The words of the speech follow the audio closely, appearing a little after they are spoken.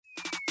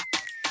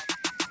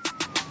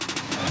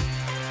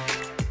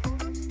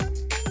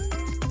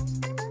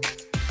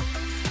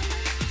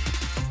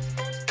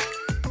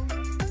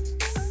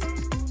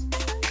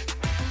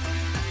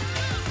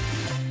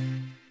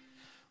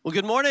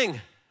Well, good morning.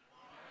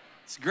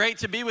 It's great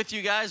to be with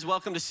you guys.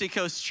 Welcome to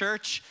Seacoast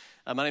Church.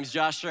 My name's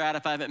Josh Surratt.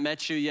 If I haven't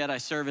met you yet, I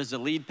serve as the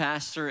lead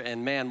pastor.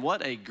 And man,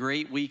 what a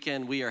great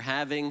weekend we are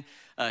having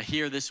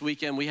here this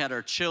weekend. We had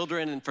our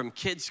children from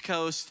Kids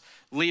Coast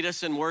lead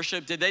us in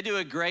worship. Did they do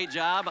a great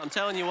job? I'm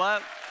telling you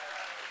what.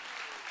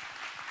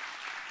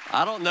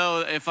 I don't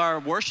know if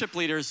our worship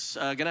leaders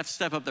gonna have to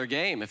step up their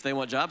game if they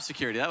want job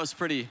security. That was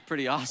pretty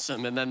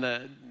awesome. And then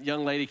the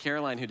young lady,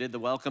 Caroline, who did the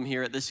welcome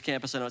here at this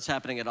campus. I know it's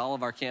happening at all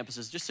of our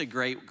campuses. Just a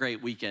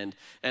great weekend.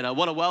 And I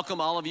want to welcome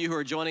all of you who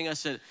are joining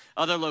us at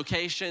other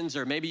locations,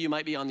 or maybe you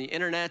might be on the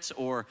internet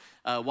or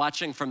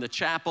watching from the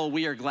chapel.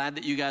 We are glad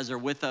that you guys are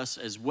with us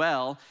as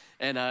well.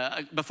 And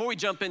before we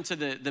jump into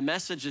the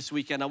message this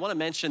weekend, I want to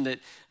mention that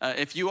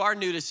if you are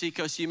new to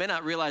Seacoast, you may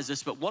not realize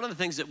this, but one of the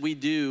things that we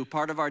do,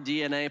 part of our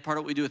DNA, part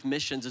of what we do with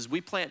missions, is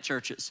we plant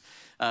churches.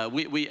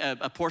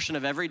 A portion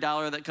of every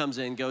dollar that comes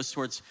in goes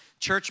towards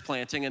church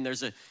planting, and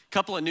there's a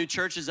couple of new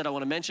churches that I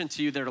want to mention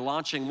to you that are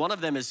launching. One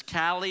of them is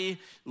Cali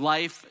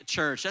Life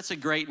Church. That's a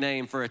great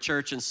name for a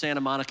church in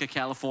Santa Monica,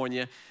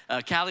 California.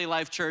 Cali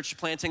Life Church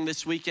planting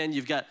this weekend.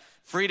 You've got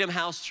Freedom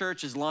House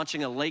Church is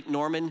launching a Lake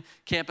Norman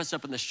campus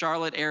up in the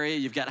Charlotte area.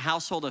 You've got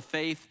Household of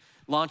Faith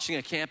launching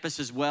a campus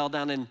as well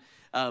down in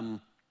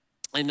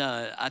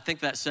I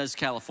think that says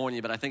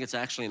California, but I think it's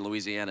actually in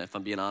Louisiana, if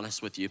I'm being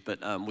honest with you. But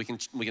we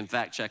can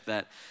fact check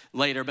that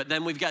later. But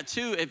then we've got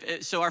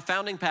so our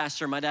founding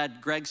pastor, my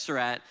dad, Greg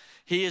Surratt,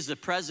 he is the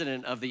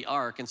president of the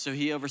ARC, and so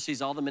he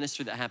oversees all the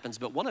ministry that happens.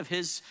 But one of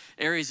his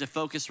areas of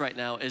focus right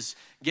now is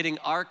getting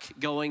ARC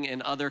going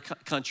in other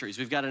countries.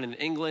 We've got it in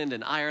England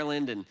and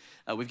Ireland, and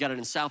we've got it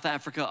in South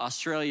Africa,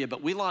 Australia.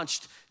 But we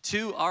launched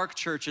 2 ARC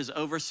churches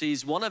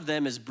overseas. One of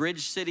them is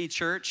Bridge City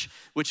Church,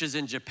 which is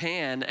in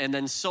Japan, and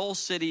then Soul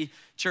City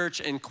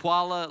Church in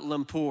Kuala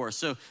Lumpur.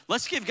 So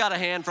let's give God a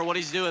hand for what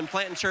he's doing,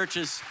 planting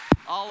churches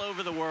all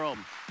over the world.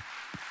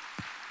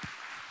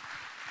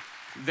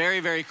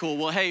 Very cool.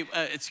 Well, hey,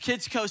 it's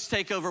Kids Coast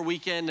Takeover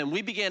weekend, and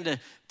we began to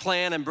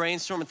plan and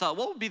brainstorm and thought,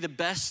 what would be the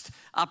best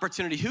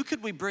opportunity? Who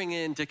could we bring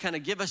in to kind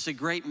of give us a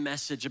great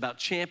message about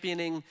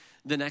championing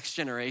the next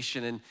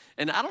generation?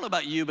 And I don't know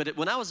about you, but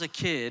when I was a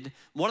kid,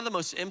 one of the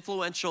most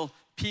influential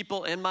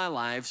people in my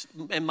life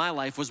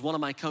was one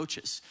of my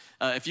coaches.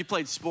 If you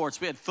played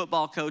sports, we had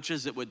football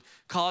coaches that would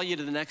call you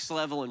to the next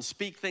level and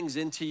speak things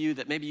into you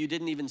that maybe you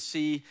didn't even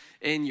see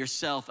in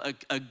yourself.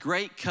 A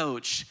great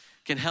coach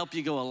can help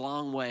you go a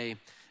long way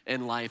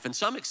in life. And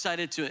so I'm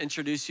excited to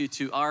introduce you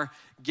to our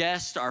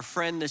guest, our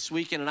friend this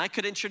weekend. And I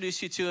could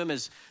introduce you to him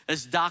as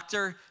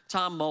Dr.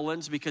 Tom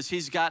Mullins, because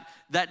he's got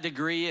that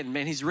degree, and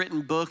man, he's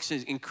written books,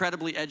 he's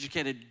incredibly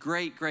educated,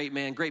 great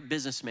man, great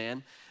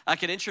businessman. I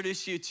could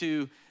introduce you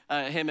to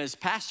him as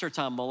Pastor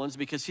Tom Mullins,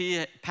 because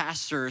he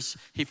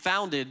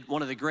founded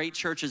one of the great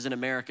churches in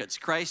America. It's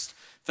Christ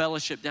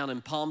Fellowship down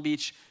in Palm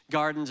Beach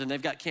Gardens, and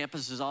they've got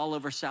campuses all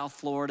over South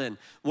Florida, and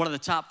one of the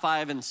top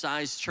 5 in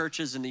size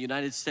churches in the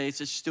United States.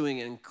 It's just doing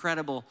an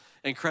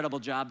incredible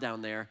job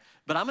down there.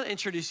 But I'm going to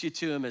introduce you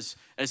to him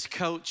as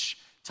Coach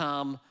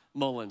Tom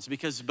Mullins,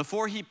 because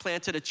before he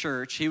planted a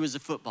church, he was a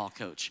football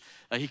coach.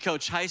 He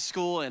coached high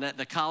school and at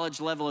the college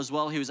level as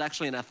well. He was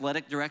actually an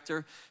athletic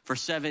director for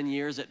 7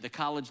 years at the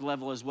college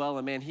level as well.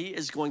 And man, he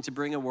is going to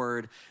bring a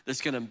word that's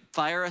going to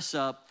fire us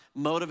up,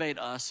 motivate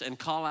us, and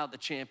call out the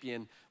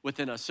champion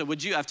within us. So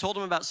I've told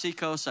him about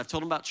Seacoast, I've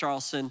told him about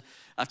Charleston,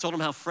 I've told him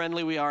how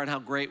friendly we are and how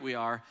great we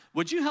are.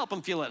 Would you help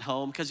him feel at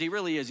home? Because he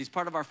really is. He's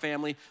part of our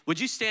family. Would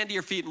you stand to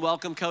your feet and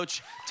welcome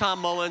Coach Tom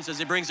Mullins as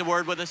he brings a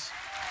word with us?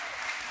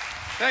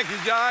 Thank you,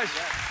 Josh.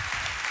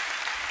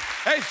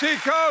 Yeah. Hey,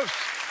 Seacoast.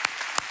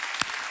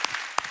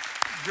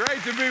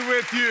 Great to be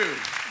with you.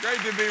 Great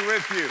to be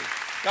with you.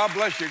 God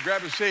bless you.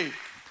 Grab a seat.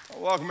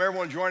 Welcome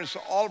everyone joining us,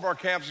 all of our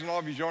campuses and all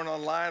of you joining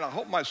online. I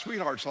hope my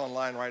sweetheart's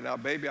online right now.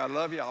 Baby, I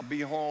love you. I'll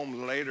be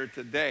home later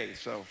today.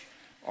 So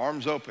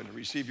arms open to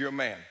receive your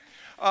man.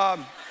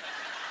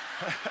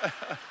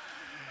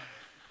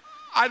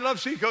 I love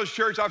Seacoast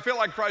Church. I feel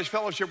like Christ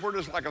Fellowship, we're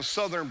just like a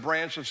southern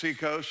branch of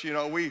Seacoast. You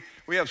know, we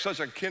have such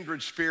a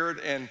kindred spirit,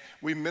 and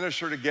we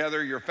minister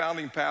together. Your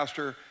founding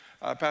pastor,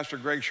 Pastor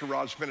Greg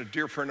Surratt, has been a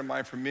dear friend of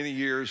mine for many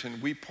years,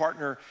 and we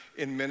partner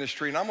in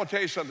ministry. And I'm going to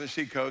tell you something,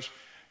 Seacoast.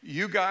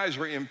 You guys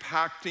are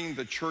impacting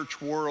the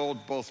church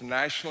world both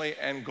nationally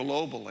and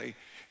globally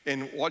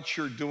in what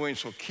you're doing.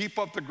 So keep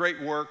up the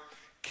great work.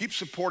 Keep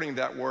supporting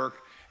that work.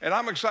 And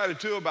I'm excited,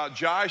 too, about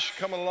Josh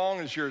coming along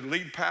as your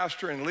lead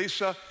pastor, and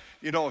Lisa.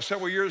 You know,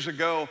 several years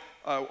ago,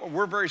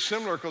 we're very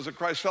similar because at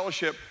Christ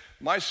Fellowship,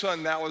 my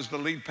son now is the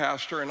lead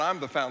pastor, and I'm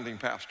the founding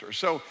pastor.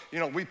 So, you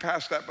know, we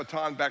passed that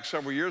baton back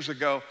several years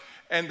ago,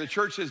 and the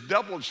church has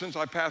doubled since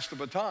I passed the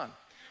baton.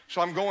 So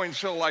I'm going,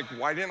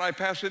 why didn't I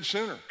pass it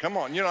sooner? Come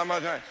on,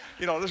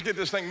 let's get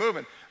this thing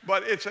moving.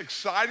 But it's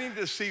exciting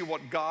to see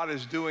what God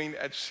is doing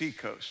at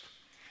Seacoast.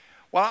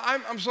 Well,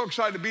 I'm so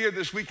excited to be here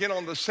this weekend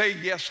on the Say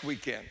Yes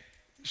weekend.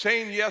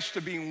 Saying yes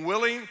to being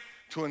willing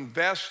to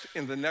invest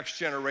in the next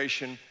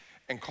generation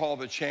and call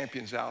the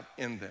champions out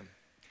in them.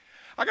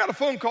 I got a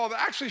phone call that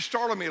actually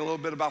startled me a little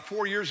bit about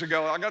 4 years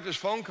ago. I got this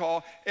phone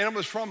call, and it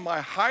was from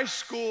my high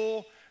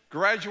school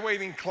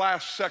graduating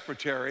class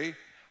secretary.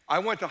 I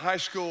went to high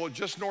school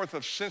just north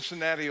of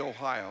Cincinnati,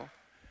 Ohio,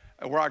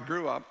 where I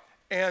grew up.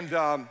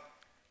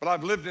 But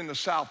I've lived in the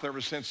South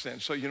ever since then.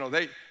 So,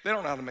 they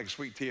don't know how to make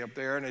sweet tea up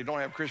there, and they don't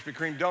have Krispy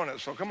Kreme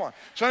donuts, so come on.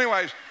 So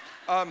anyways,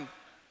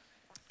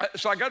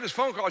 so I got this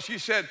phone call. She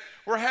said,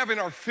 we're having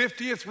our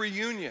 50th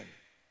reunion,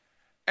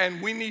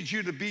 and we need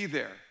you to be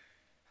there.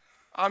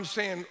 I'm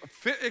saying,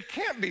 it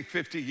can't be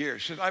 50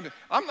 years.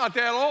 I'm not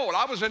that old.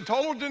 I was in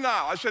total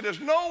denial. I said, there's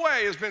no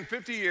way it's been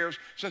 50 years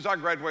since I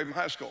graduated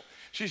from high school.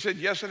 She said,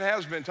 yes, it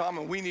has been, Tom,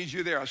 and we need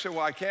you there. I said,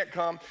 well, I can't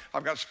come.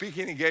 I've got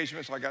speaking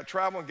engagements. I got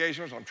travel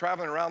engagements. I'm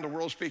traveling around the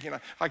world speaking.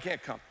 I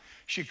can't come.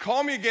 She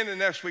called me again the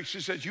next week.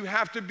 She said, you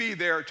have to be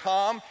there,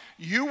 Tom.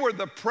 You were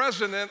the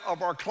president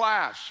of our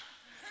class.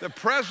 The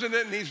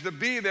president needs to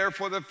be there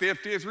for the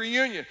 50th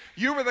reunion.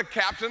 You were the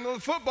captain of the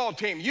football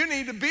team. You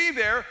need to be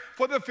there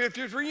for the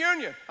 50th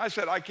reunion. I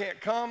said, I can't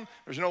come.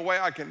 There's no way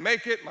I can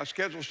make it. My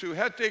schedule's too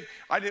hectic.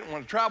 I didn't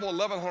want to travel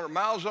 1,100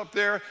 miles up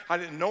there. I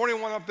didn't know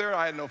anyone up there.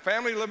 I had no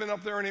family living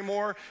up there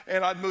anymore,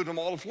 and I'd moved them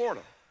all to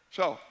Florida.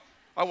 So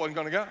I wasn't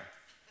going to go.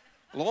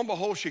 Lo and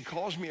behold, she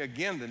calls me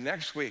again the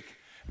next week.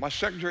 My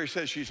secretary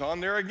says she's on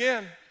there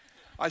again.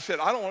 I said,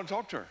 I don't want to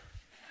talk to her.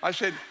 I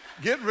said,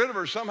 get rid of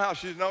her somehow.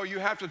 She said, no, you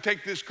have to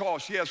take this call.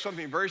 She has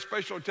something very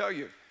special to tell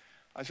you.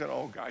 I said,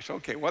 oh, gosh,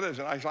 okay, what is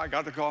it? I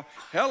got the call.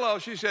 Hello,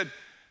 she said,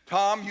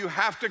 Tom, you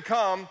have to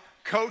come.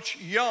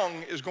 Coach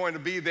Young is going to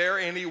be there,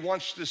 and he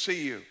wants to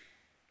see you.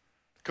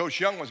 Coach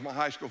Young was my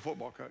high school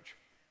football coach.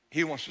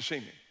 He wants to see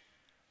me.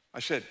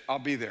 I said, I'll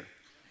be there.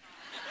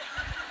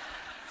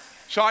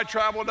 So I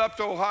traveled up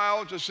to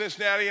Ohio, to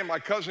Cincinnati, and my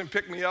cousin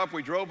picked me up.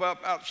 We drove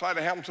up outside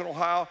of Hamilton,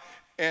 Ohio,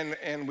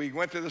 and we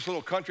went to this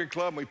little country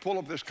club. We pulled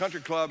up this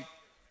country club,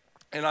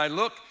 and I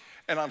look,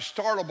 and I'm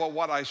startled by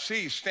what I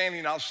see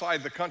standing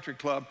outside the country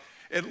club.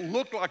 It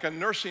looked like a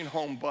nursing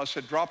home bus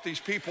had dropped these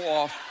people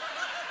off.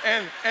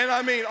 And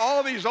I mean,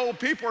 all these old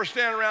people are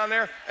standing around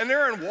there, and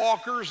they're in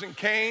walkers and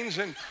canes,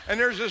 and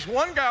there's this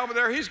one guy over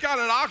there, he's got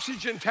an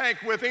oxygen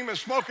tank with him and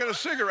smoking a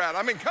cigarette.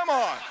 I mean, come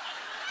on.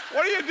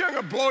 What are you doing,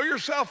 gonna blow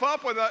yourself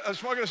up with a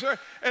smoking a cigarette?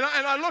 And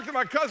I looked at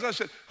my cousin, I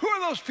said, who are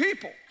those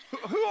people?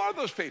 Who are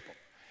those people?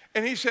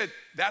 And he said,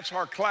 that's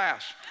our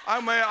class. I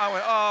went,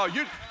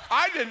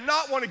 I did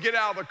not want to get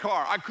out of the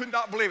car. I could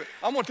not believe it.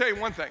 I'm gonna tell you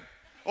one thing.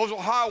 Those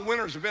Ohio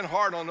winters have been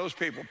hard on those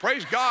people.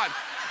 Praise God.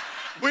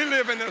 We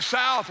live in the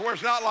South where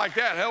it's not like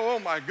that. Hell, oh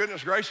my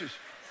goodness gracious.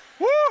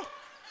 Woo!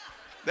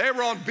 They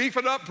were on beef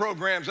it up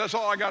programs. That's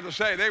all I got to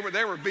say. They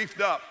were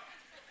beefed up.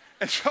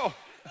 And so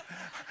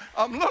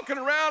I'm looking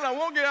around. I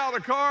won't get out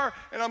of the car,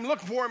 and I'm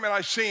looking for him, and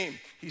I see him.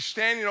 He's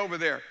standing over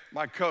there,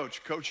 my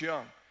coach, Coach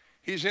Young.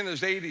 He's in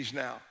his 80s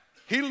now.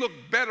 He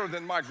looked better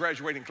than my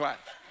graduating class.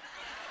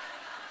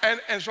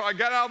 And so I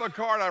got out of the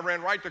car, and I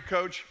ran right to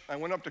Coach. I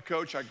went up to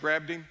Coach. I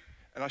grabbed him,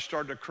 and I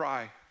started to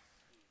cry.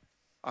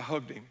 I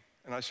hugged him,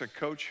 and I said,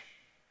 Coach,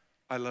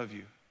 I love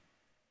you.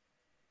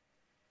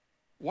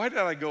 Why did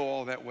I go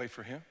all that way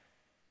for him?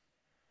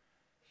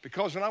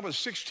 Because when I was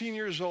 16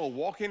 years old,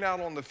 walking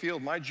out on the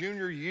field, my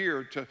junior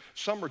year to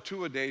summer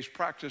two-a-days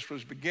practice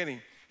was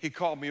beginning, he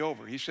called me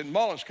over. He said,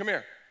 Mullins, come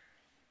here.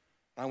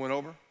 I went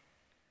over.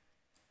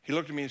 He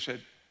looked at me and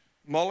said,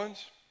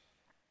 Mullins,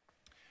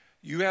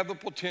 you have the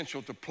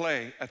potential to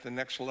play at the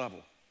next level.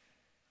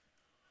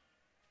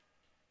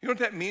 You know what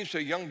that means to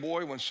a young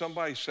boy when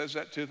somebody says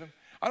that to them?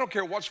 I don't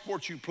care what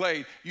sport you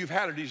played, you've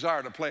had a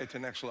desire to play at the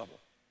next level.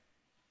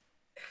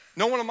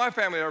 No one in my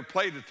family ever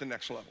played at the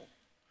next level.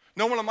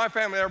 No one in my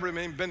family ever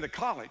been to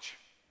college.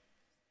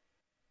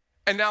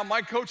 And now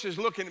my coach is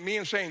looking at me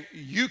and saying,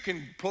 you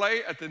can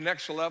play at the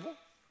next level?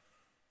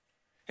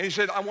 And he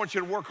said, I want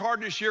you to work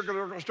hard this year because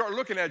we're going to start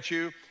looking at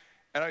you.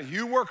 And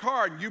you work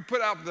hard, you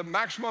put out the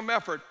maximum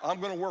effort, I'm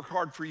going to work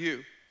hard for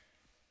you.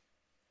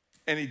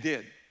 And he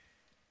did.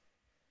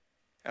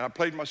 And I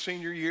played my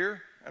senior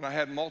year, and I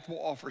had multiple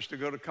offers to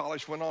go to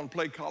college, went on and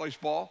played college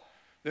ball,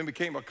 then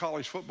became a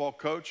college football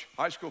coach,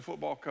 high school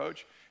football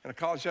coach, and a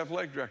college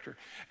athletic director.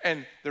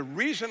 And the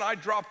reason I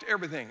dropped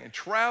everything and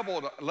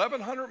traveled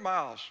 1,100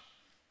 miles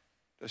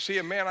to see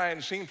a man I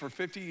hadn't seen for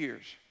 50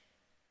 years,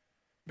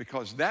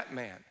 because that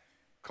man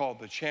called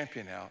the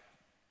champion out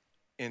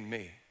in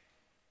me.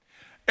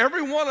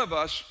 Every one of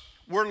us,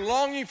 we're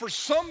longing for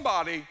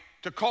somebody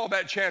to call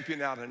that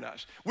champion out in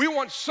us. We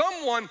want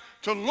someone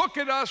to look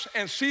at us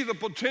and see the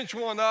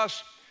potential in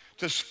us,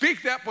 to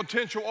speak that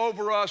potential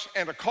over us,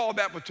 and to call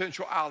that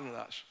potential out in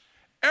us.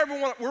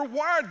 Everyone, we're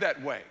wired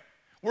that way.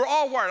 We're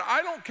all wired.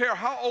 I don't care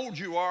how old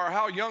you are,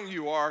 how young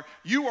you are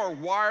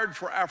wired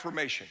for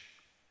affirmation.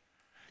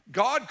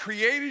 God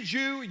created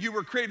you. You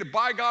were created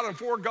by God and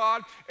for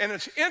God. And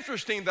it's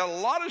interesting that a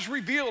lot is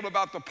revealed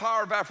about the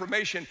power of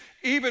affirmation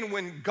even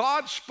when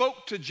God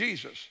spoke to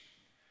Jesus.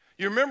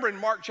 You remember in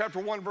Mark chapter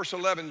 1, verse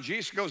 11,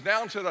 Jesus goes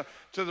down to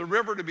the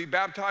river to be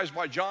baptized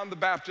by John the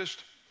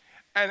Baptist.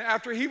 And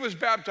after he was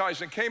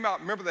baptized and came out,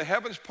 remember the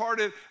heavens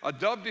parted, a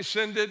dove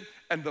descended,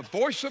 and the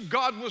voice of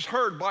God was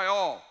heard by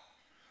all.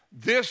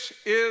 This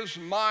is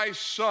my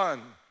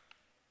son,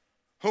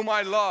 whom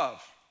I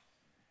love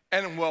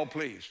and am well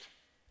pleased.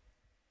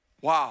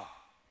 Wow.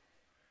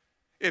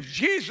 If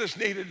Jesus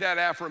needed that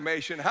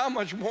affirmation, how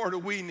much more do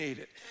we need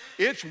it?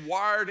 It's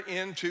wired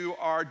into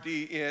our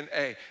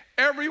DNA.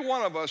 Every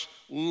one of us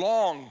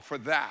long for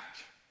that.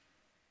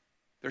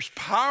 There's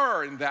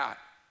power in that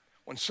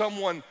when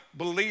someone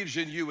believes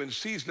in you and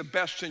sees the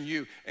best in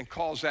you and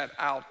calls that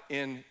out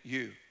in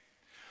you.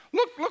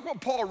 Look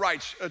what Paul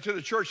writes to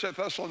the church at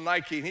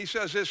Thessaloniki. And he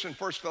says this in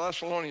 1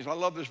 Thessalonians. I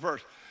love this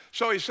verse.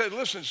 So he said,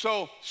 listen,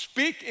 so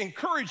speak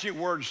encouraging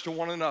words to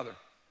one another.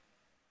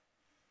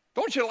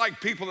 Don't you like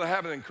people that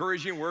have an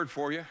encouraging word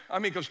for you? I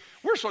mean, because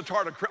I'm so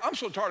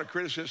tired of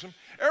criticism.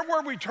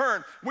 Everywhere we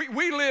turn,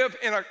 we live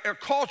in a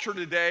culture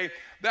today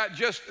that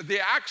just the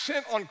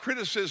accent on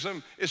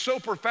criticism is so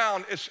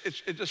profound,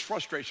 it just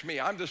frustrates me.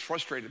 I'm just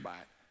frustrated by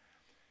it.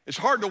 It's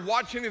hard to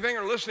watch anything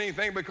or listen to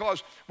anything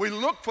because we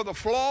look for the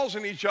flaws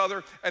in each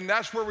other, and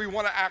that's where we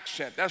want to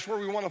accent. That's where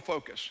we want to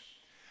focus.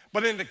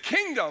 But in the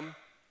kingdom,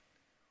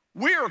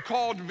 we are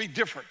called to be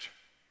different.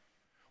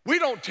 We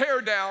don't tear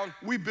down,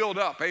 we build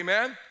up.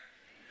 Amen?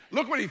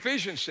 Look what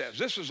Ephesians says.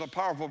 This is a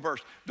powerful verse.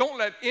 Don't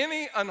let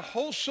any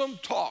unwholesome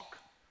talk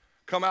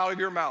come out of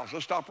your mouths.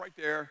 Let's stop right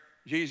there.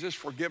 Jesus,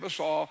 forgive us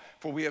all,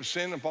 for we have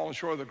sinned and fallen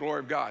short of the glory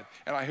of God.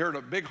 And I heard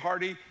a big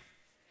hearty, amen.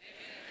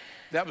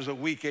 That was a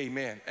weak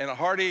amen. And a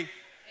hearty, amen.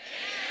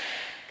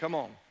 Come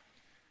on.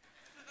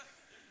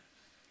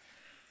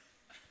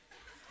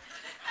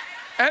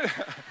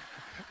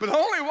 But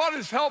only what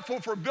is helpful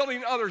for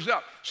building others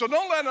up. So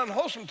don't let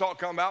unwholesome talk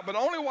come out, but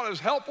only what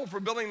is helpful for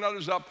building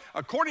others up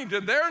according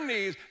to their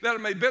needs, that it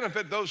may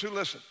benefit those who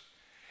listen.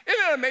 Isn't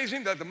it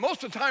amazing that the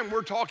most of the time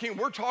we're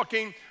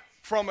talking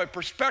from a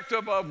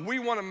perspective of we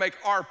want to make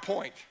our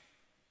point.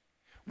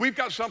 We've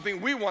got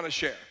something we want to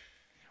share.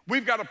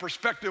 We've got a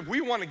perspective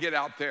we want to get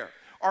out there,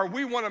 or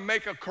we want to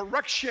make a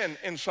correction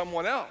in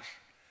someone else.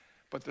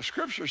 But the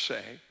scriptures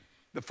say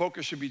the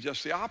focus should be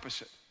just the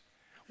opposite.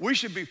 We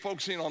should be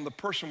focusing on the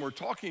person we're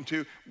talking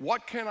to.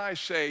 What can I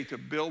say to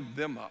build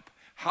them up?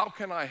 How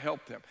can I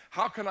help them?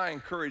 How can I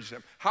encourage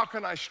them? How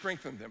can I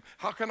strengthen them?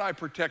 How can I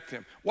protect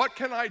them? What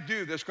can I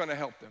do that's going to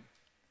help them?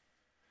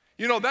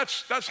 You know,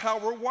 that's how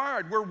we're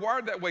wired. We're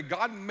wired that way.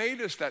 God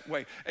made us that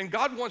way. And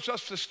God wants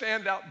us to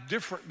stand out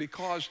different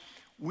because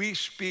we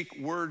speak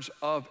words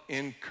of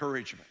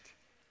encouragement.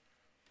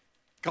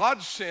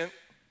 God sent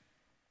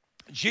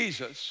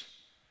Jesus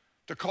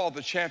to call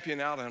the champion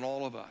out in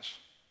all of us.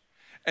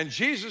 And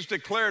Jesus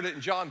declared it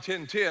in John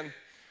 10:10.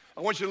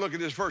 I want you to look at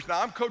this verse.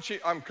 Now,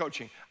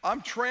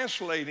 I'm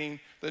translating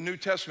the New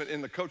Testament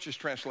in the Coach's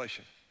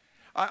translation.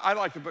 I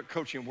like to put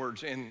coaching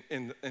words in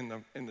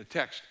the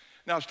text.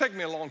 Now, it's taking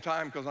me a long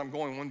time because I'm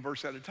going one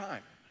verse at a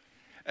time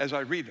as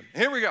I read them.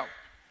 Here we go.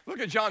 Look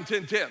at John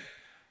 10:10.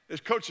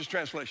 It's Coach's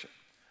translation.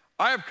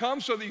 I have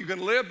come so that you can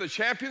live the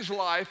champion's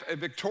life, a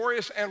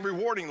victorious and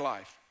rewarding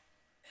life.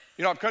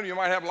 You know, I've come, you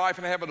might have life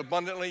and have it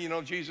abundantly, you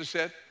know, Jesus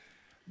said.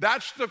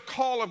 That's the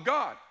call of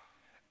God.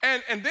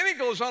 And then he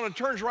goes on and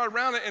turns right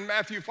around it in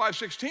Matthew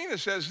 5:16 and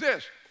says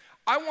this,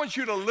 I want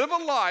you to live a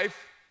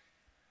life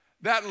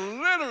that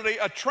literally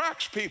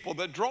attracts people,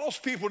 that draws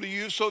people to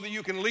you so that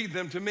you can lead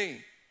them to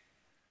me.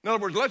 In other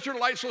words, let your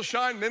light so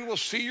shine, men will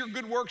see your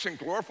good works and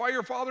glorify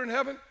your Father in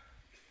heaven.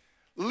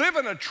 Live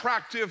an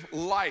attractive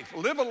life.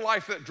 Live a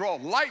life that draws.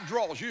 Light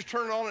draws. You just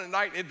turn it on at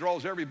night, it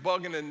draws every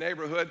bug in the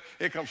neighborhood.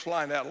 It comes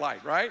flying that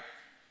light, right?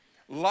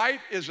 Light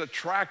is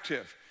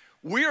attractive.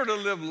 We are to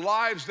live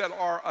lives that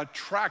are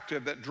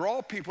attractive, that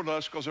draw people to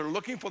us because they're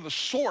looking for the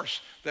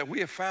source that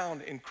we have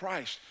found in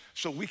Christ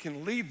so we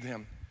can lead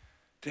them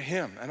to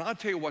him. And I'll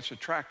tell you what's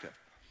attractive.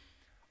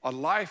 A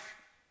life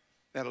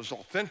that is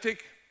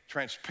authentic,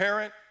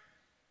 transparent,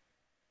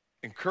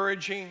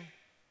 encouraging,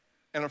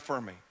 and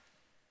affirming.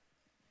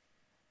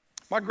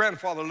 My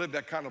grandfather lived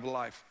that kind of a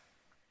life.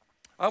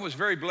 I was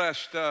very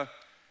blessed to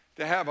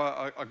have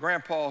a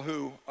grandpa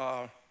who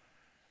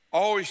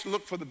always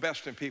looked for the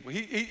best in people.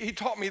 He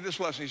taught me this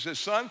lesson. He says,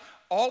 son,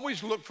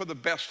 always look for the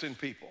best in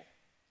people.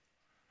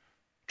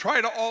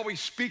 Try to always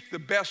speak the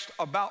best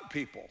about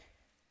people.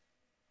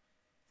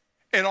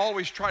 And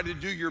always try to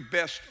do your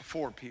best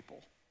for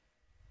people.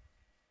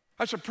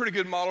 That's a pretty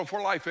good model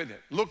for life, isn't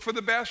it? Look for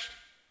the best,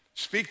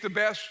 speak the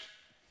best,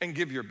 and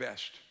give your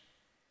best.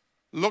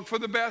 Look for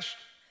the best,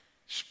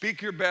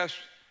 speak your best,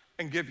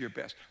 and give your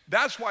best.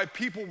 That's why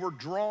people were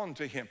drawn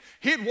to him.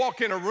 He'd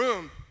walk in a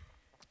room,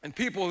 and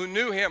people who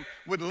knew him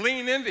would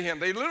lean into him.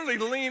 They literally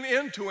lean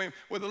into him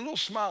with a little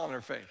smile on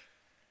their face.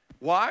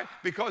 Why?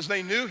 Because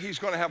they knew he's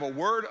going to have a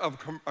word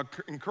of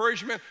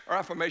encouragement or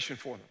affirmation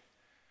for them.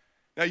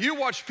 Now, you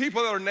watch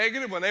people that are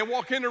negative, when they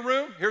walk in the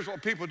room, here's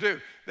what people do.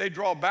 They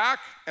draw back,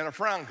 and a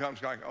frown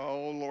comes, like,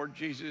 oh, Lord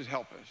Jesus,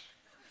 help us.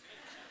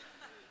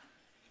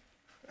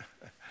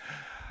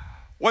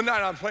 One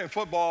night I was playing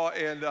football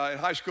in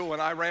high school,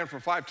 and I ran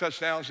for 5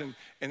 touchdowns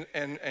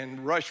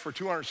and rushed for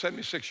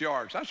 276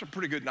 yards. That's a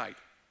pretty good night.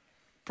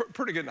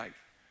 Pretty good night.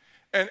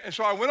 And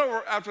so I went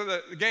over after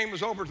the game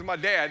was over to my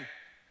dad,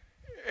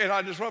 And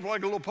I just went up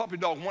like a little puppy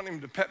dog, wanting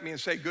him to pet me and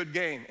say, good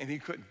game, and he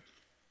couldn't.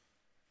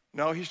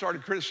 No, he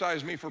started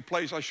criticizing me for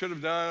plays I should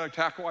have done, a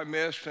tackle I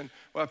missed, and,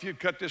 well, if you'd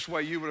cut this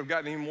way, you would have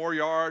gotten even more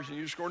yards, and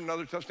you scored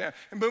another touchdown,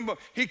 and boom, boom.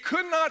 He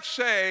could not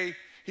say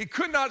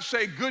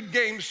good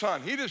game,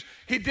 son. He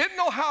didn't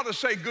know how to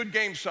say good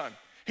game, son.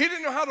 He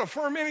didn't know how to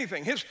affirm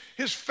anything.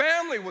 His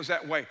family was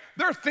that way.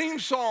 Their theme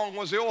song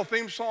was the old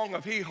theme song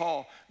of Hee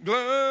Haw,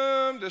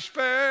 gloom,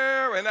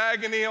 despair, and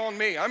agony on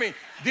me. I mean,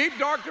 deep,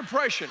 dark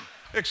depression,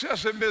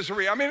 excessive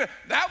misery. I mean,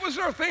 that was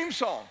their theme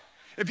song.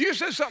 If you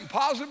said something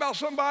positive about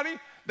somebody,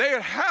 they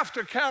would have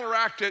to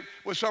counteract it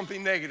with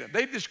something negative.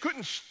 They just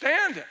couldn't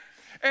stand it.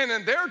 And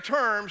in their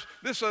terms,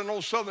 this is an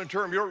old Southern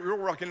term, you'll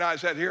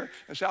recognize that here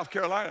in South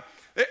Carolina.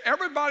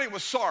 Everybody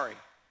was sorry.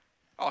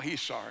 Oh,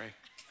 he's sorry.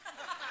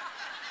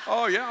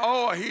 Oh, yeah,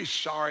 oh, he's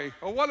sorry.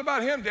 Well, what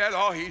about him, Dad?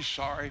 Oh, he's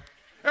sorry.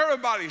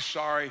 Everybody's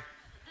sorry.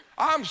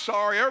 I'm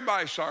sorry,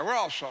 everybody's sorry. We're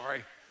all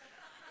sorry.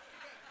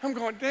 I'm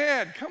going,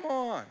 Dad, come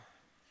on.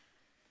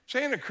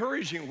 Say an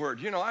encouraging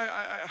word. You know,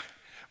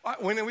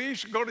 when we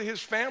used to go to his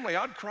family,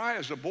 I'd cry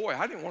as a boy.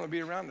 I didn't want to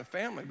be around the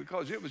family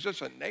because it was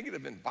just a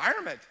negative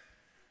environment.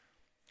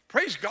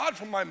 Praise God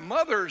for my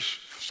mother's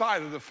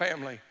side of the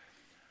family.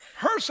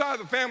 Her side of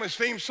the family's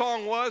theme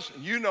song was,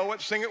 you know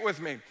it, sing it with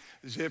me.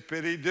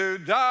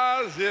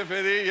 Zippity-doo-dah,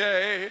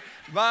 zippity-yay,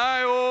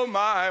 my, oh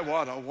my,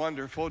 what a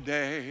wonderful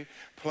day.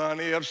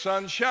 Plenty of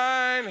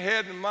sunshine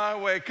heading my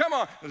way. Come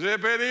on,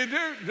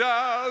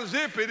 zippity-doo-dah,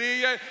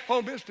 zippity-yay.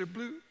 Oh, Mr.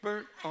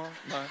 Bluebird on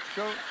my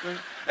shoulder.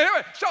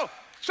 Anyway,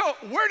 so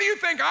where do you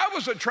think I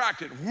was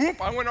attracted?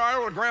 Whoop, I went right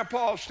over to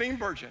Grandpa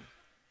Steenburgen.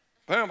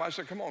 Boom, I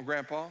said, come on,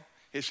 Grandpa.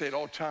 He said,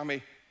 oh,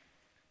 Tommy,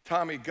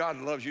 God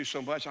loves you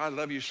so much. I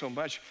love you so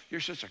much.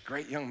 You're such a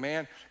great young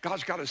man.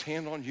 God's got his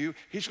hand on you.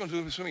 He's going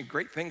to do so many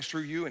great things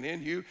through you and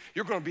in you.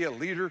 You're going to be a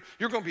leader.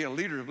 You're going to be a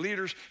leader of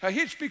leaders. Now,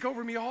 he'd speak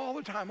over me all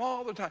the time,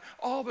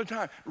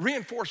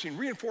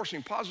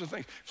 reinforcing positive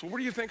things. So where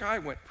do you think I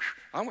went?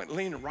 I went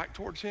leaning right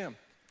towards him.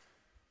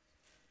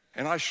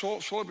 And I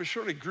slowly but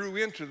surely grew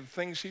into the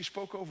things he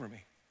spoke over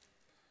me.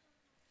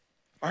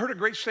 I heard a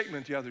great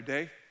statement the other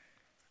day.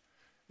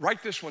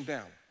 Write this one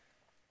down.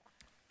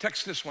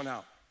 Text this one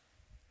out.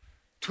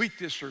 Tweet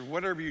this or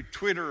whatever you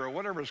Twitter or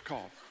whatever it's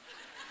called.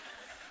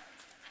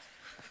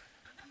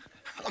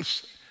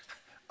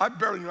 I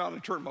barely know how to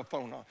turn my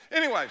phone on.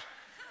 Anyways,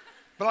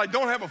 but I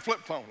don't have a flip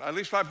phone. At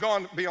least I've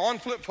gone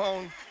beyond flip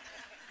phone.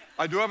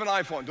 I do have an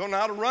iPhone. Don't know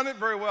how to run it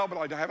very well, but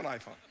I have an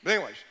iPhone. But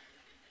anyways,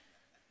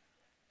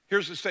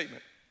 here's the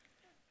statement.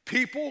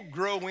 People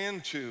grow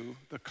into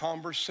the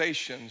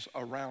conversations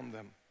around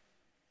them.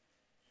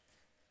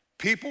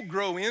 People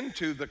grow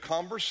into the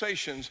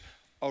conversations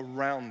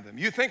around them.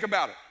 You think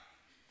about it.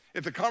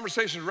 If the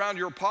conversations around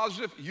you are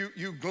positive,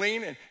 you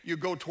glean and you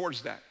go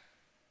towards that.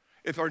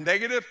 If they're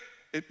negative,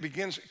 it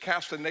begins to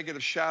cast a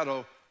negative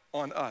shadow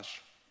on us.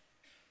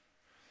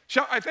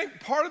 So I think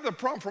part of the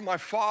problem for my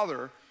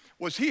father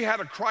was he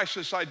had a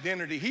crisis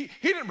identity. He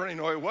didn't really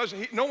know who he was.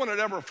 No one had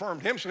ever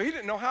affirmed him, so he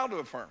didn't know how to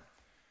affirm.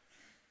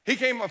 He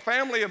came from a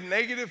family of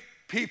negative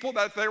people,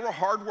 that they were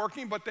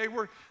hardworking, but they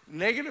were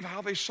negative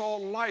how they saw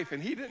life,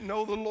 and he didn't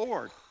know the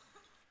Lord.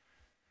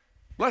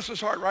 Bless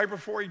his heart, right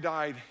before he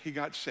died, he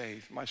got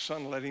saved. My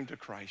son led him to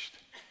Christ.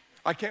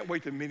 I can't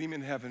wait to meet him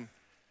in heaven.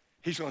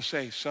 He's going to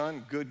say,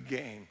 son, good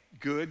game,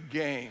 good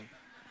game.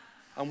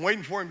 I'm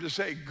waiting for him to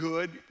say,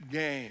 good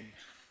game.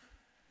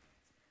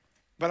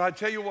 But I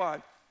tell you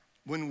what,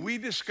 when we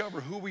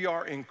discover who we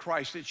are in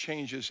Christ, it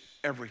changes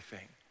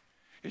everything.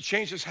 It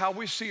changes how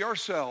we see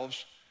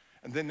ourselves,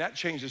 and then that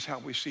changes how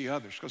we see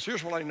others. Because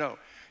here's what I know.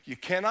 You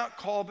cannot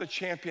call the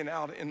champion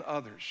out in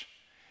others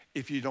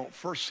if you don't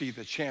first see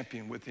the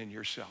champion within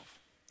yourself.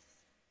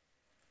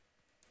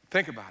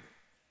 Think about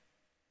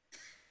it.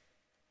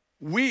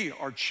 We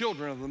are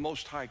children of the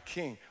Most High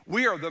King.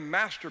 We are the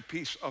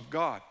masterpiece of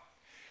God.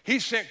 He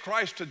sent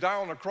Christ to die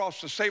on the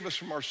cross to save us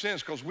from our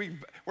sins because we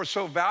were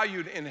so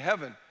valued in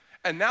heaven.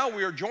 And now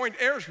we are joint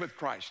heirs with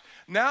Christ.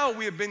 Now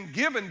we have been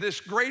given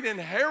this great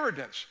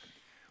inheritance.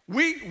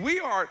 We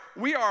are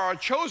a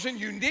chosen,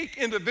 unique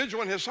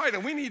individual in his sight,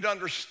 and we need to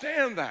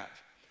understand that.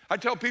 I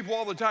tell people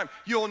all the time,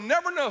 you'll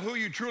never know who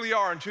you truly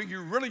are until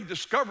you really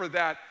discover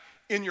that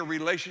in your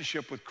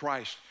relationship with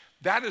Christ.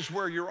 That is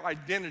where your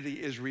identity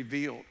is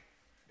revealed.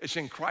 It's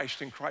in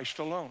Christ and Christ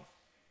alone.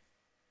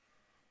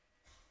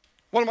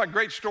 One of my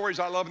great stories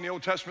I love in the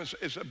Old Testament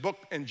is a book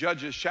in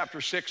Judges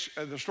chapter 6,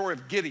 the story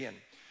of Gideon.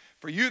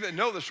 For you that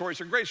know the story,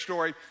 it's a great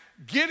story.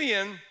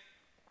 Gideon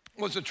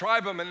was the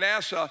tribe of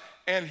Manasseh,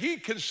 and he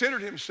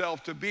considered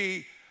himself to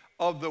be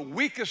of the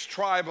weakest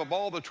tribe of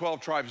all the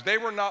 12 tribes. They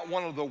were not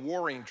one of the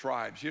warring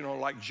tribes, you know,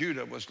 like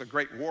Judah was the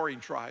great warring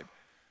tribe.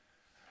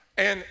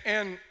 And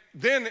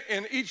then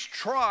in each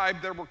tribe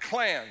there were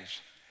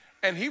clans,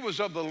 and he was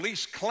of the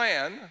least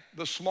clan,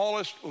 the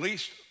smallest,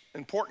 least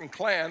important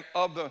clan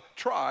of the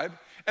tribe,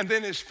 and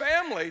then his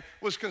family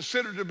was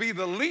considered to be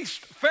the least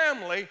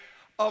family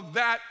of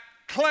that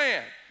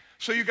clan.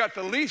 So you got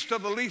the least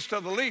of the least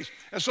of the least.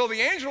 And so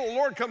the angel of the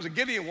Lord comes to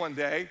Gideon one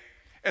day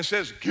and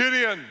says,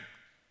 Gideon,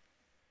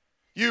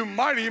 You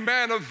mighty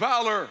man of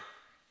valor.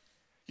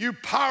 You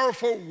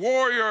powerful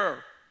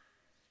warrior.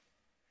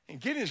 And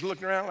Gideon's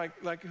looking around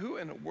like who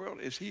in the world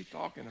is he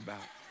talking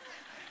about?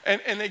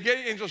 And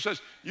the angel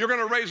says, you're going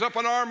to raise up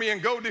an army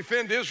and go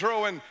defend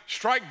Israel and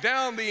strike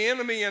down the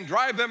enemy and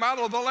drive them out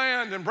of the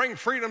land and bring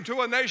freedom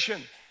to a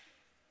nation.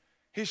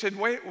 He said,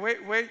 wait.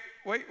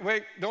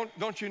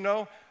 Don't you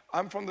know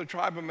I'm from the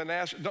tribe of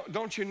Manasseh?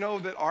 Don't you know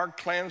that our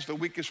clan's the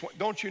weakest one?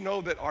 Don't you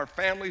know that our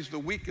family's the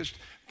weakest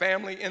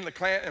family in the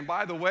clan? And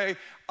by the way,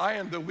 I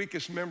am the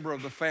weakest member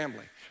of the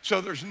family.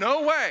 So there's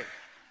no way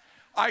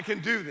I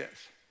can do this.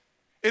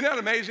 Isn't that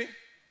amazing?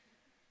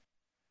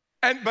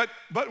 But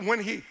when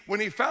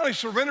he finally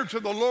surrendered to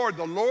the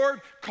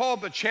Lord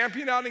called the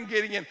champion out in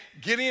Gideon.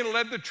 Gideon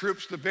led the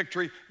troops to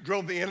victory,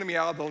 drove the enemy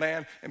out of the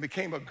land, and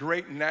became a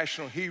great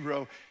national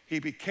hero. He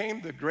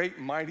became the great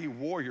mighty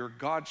warrior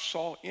God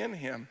saw in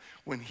him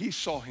when he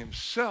saw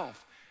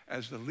himself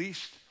as the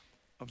least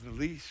of the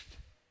least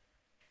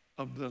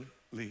of the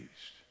least.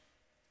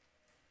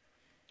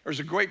 There's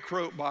a great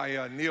quote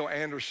by Neil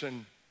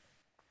Anderson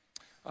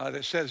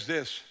that says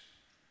this: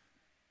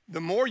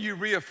 the more you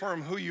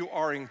reaffirm who you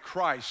are in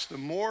Christ, the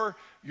more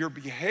your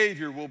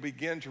behavior will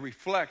begin to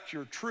reflect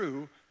your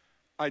true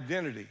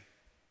identity.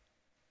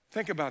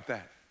 Think about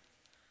that.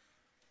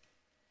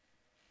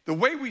 The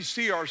way we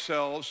see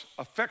ourselves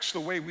affects the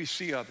way we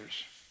see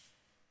others.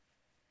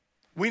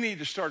 We need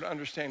to start to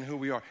understand who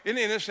we are. In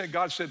the instant,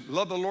 God said,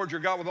 love the Lord your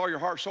God with all your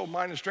heart, soul,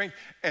 mind, and strength,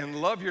 and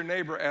love your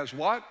neighbor as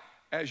what?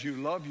 As you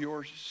love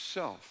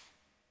yourself.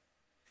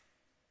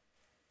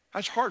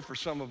 That's hard for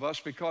some of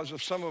us because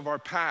of some of our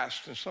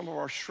past and some of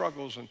our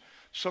struggles and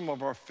some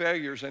of our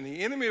failures. And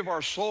the enemy of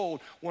our soul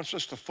wants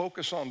us to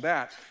focus on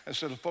that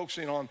instead of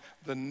focusing on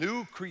the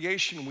new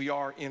creation we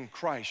are in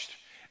Christ.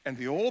 And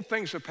the old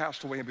things have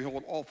passed away, and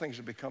behold, all things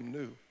have become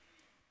new.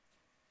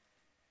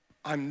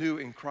 I'm new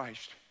in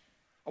Christ.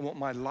 I want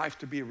my life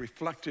to be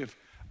reflective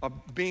of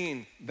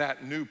being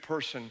that new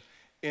person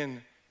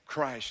in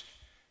Christ.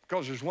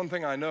 Because there's one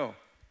thing I know.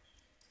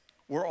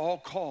 We're all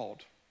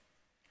called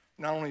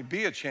not only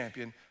be a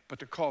champion, but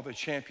to call the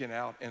champion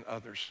out in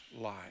others'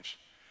 lives.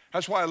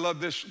 That's why I love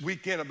this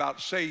weekend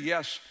about Say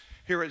Yes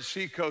here at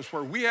Seacoast,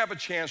 where we have a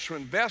chance to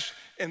invest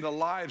in the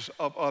lives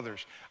of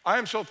others. I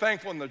am so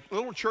thankful in the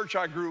little church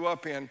I grew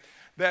up in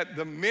that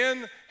the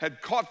men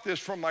had caught this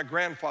from my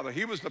grandfather.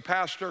 He was the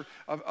pastor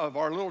of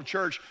our little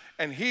church,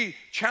 and he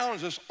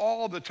challenged us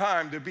all the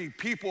time to be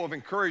people of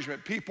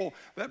encouragement, people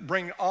that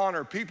bring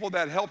honor, people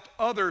that help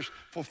others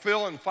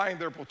fulfill and find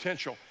their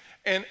potential.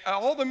 And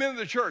all the men of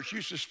the church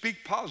used to speak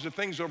positive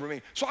things over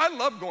me. So I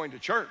loved going to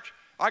church.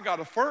 I got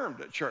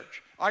affirmed at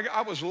church.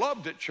 I was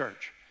loved at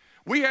church.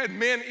 We had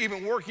men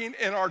even working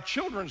in our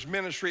children's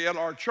ministry at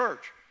our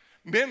church.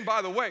 Men,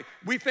 by the way,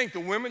 we think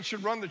the women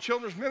should run the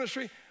children's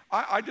ministry.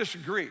 I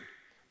disagree.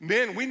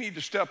 Men, we need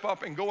to step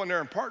up and go in there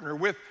and partner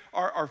with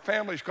our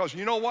families, because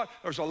you know what?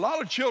 There's a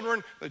lot of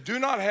children that do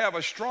not have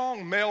a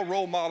strong male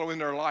role model in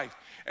their life.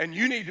 And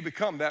you need to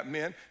become that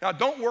man. Now,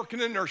 don't work in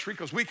the nursery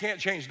because we can't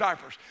change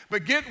diapers.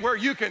 But get where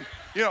you can,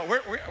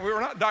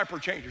 we're not diaper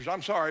changers.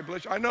 I'm sorry,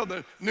 Blitz. I know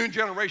the new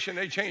generation,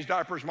 they change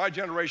diapers. My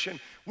generation,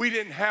 we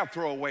didn't have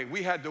throwaway.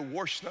 We had to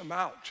wash them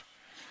out.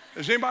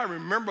 Does anybody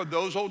remember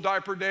those old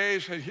diaper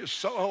days?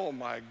 Oh,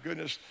 my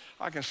goodness.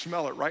 I can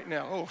smell it right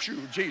now. Oh, shoot,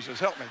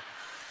 Jesus, help me.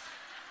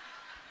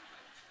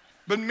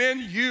 But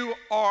men, you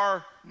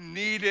are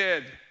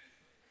needed.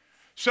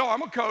 So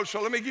I'm a coach,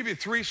 so let me give you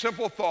 3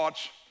 simple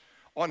thoughts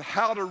on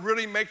how to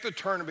really make the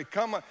turn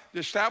and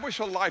establish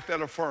a life that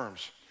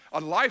affirms,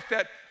 a life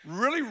that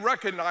really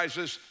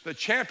recognizes the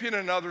champion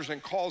in others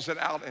and calls it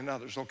out in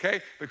others,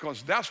 okay?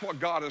 Because that's what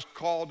God has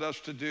called us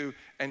to do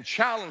and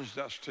challenged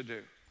us to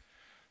do.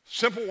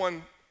 Simple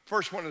one,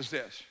 first one is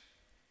this.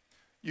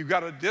 You've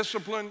got to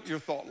discipline your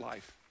thought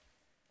life.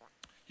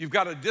 You've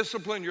got to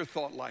discipline your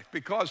thought life,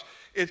 because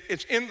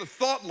it's in the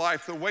thought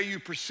life the way you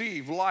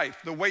perceive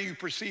life, the way you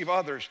perceive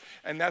others,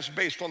 and that's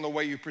based on the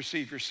way you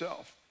perceive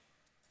yourself.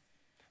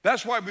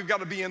 That's why we've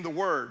got to be in the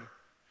Word,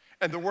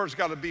 and the Word's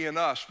got to be in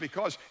us,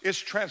 because it's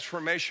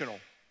transformational.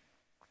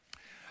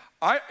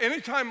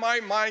 Anytime my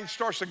mind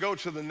starts to go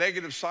to the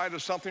negative side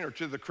of something or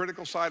to the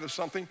critical side of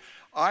something,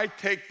 I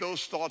take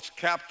those thoughts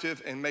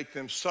captive and make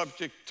them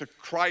subject to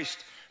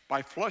Christ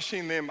by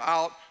flushing them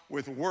out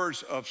with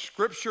words of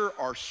Scripture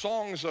or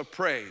songs of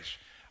praise.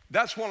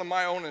 That's one of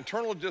my own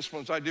internal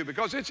disciplines I do,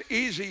 because it's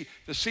easy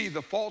to see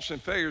the faults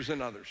and failures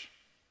in others.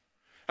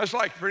 That's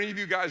like for any of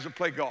you guys that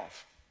play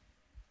golf.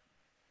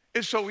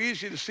 It's so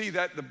easy to see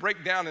that the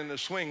breakdown in the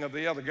swing of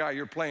the other guy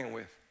you're playing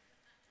with.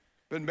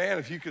 But man,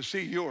 if you could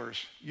see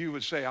yours, you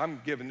would say,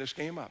 I'm giving this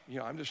game up.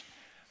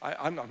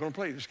 I'm not going to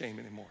play this game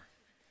anymore.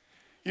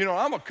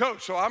 I'm a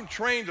coach, so I'm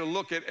trained to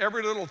look at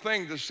every little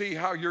thing to see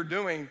how you're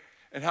doing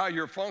and how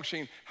you're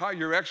functioning, how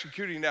you're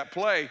executing that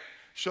play,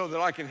 so that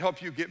I can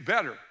help you get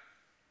better.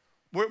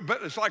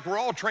 But it's like we're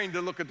all trained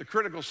to look at the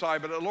critical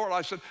side, but Lord,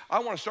 I said, I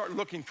want to start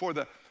looking for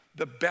the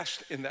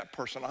best in that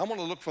person. I want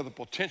to look for the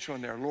potential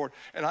in there, Lord.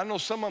 And I know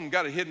some of them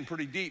got it hidden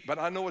pretty deep, but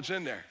I know it's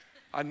in there.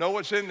 I know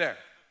it's in there.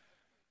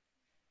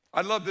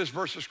 I love this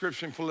verse of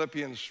scripture in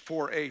Philippians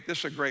 4:8. This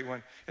is a great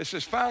one. It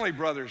says, finally,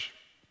 brothers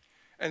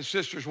and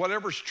sisters,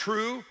 whatever's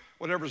true,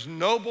 whatever's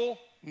noble,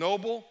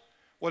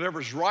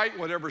 whatever's right,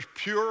 whatever's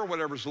pure,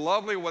 whatever's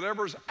lovely,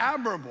 whatever's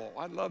admirable.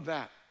 I love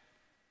that.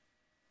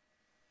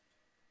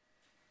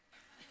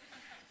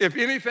 If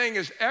anything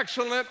is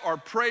excellent or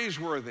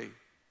praiseworthy,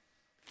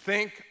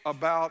 think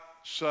about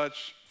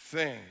such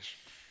things.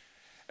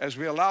 As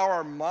we allow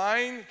our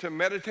mind to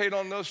meditate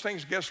on those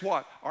things, guess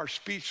what? Our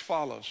speech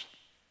follows.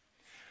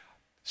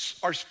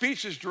 Our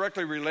speech is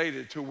directly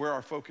related to where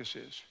our focus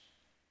is.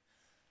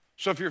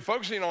 So if you're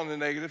focusing on the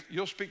negative,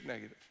 you'll speak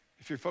negative.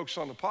 If you're focused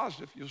on the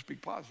positive, you'll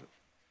speak positive.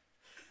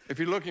 If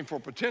you're looking for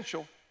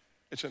potential,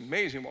 it's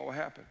amazing what will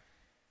happen.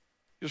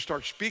 You'll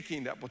start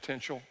speaking that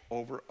potential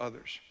over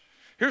others.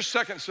 Here's a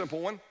second simple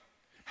one.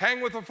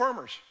 Hang with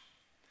affirmers.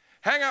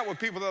 Hang out with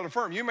people that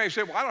affirm. You may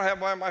say, well, I don't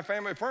have my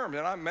family affirmed.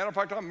 And matter of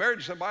fact, I'm married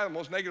to somebody, the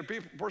most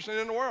negative person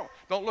in the world.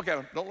 Don't look at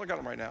him. Don't look at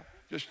him right now.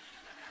 Just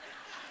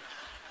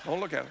don't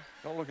look at him.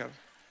 Don't look at him.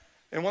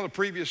 In one of the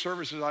previous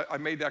services, I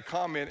made that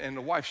comment, and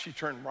the wife, she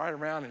turned right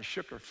around and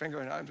shook her finger,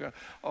 and I'm going,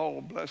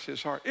 oh, bless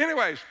his heart.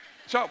 Anyways,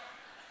 so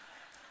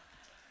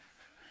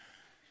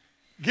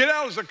get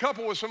out as a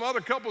couple with some other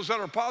couples that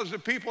are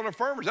positive people and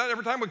affirmers.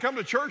 Every time we come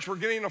to church, we're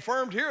getting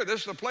affirmed here.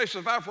 This is a place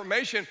of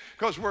affirmation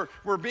because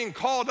we're being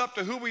called up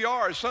to who we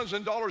are as sons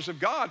and daughters of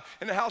God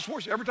in the house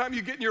worship. Every time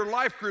you get in your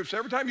life groups,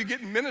 every time you get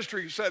in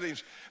ministry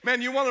settings,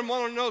 man, you want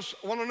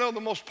to know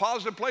the most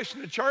positive place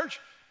in the church?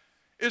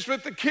 It's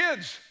with the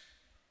kids.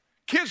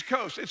 Kids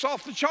Coast, it's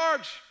off the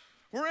charts.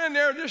 We're in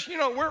there just,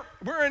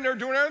 we're in there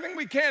doing everything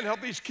we can to help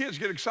these kids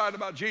get excited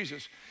about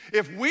Jesus.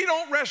 If we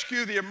don't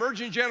rescue the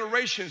emerging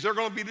generations, they're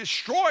going to be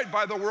destroyed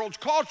by the world's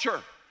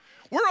culture.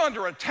 We're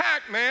under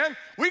attack, man.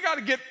 We got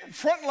to get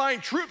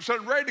frontline troops that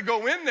are ready to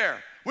go in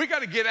there. We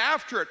got to get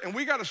after it, and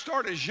we got to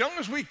start as young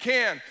as we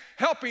can,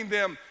 helping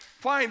them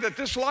find that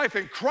this life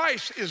in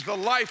Christ is the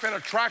life and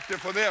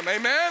attractive for them.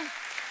 Amen?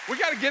 We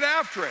got to get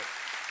after it.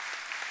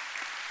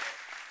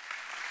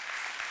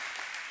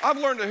 I've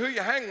learned that who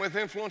you hang with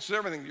influences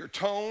everything. Your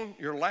tone,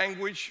 your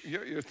language,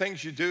 your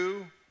things you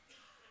do.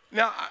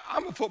 Now,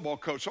 I'm a football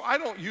coach, so I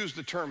don't use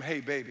the term, hey,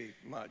 baby,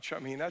 much. I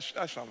mean, that's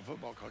not a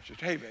football coach.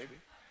 It's, hey, baby.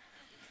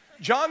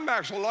 John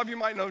Maxwell, a lot of you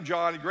might know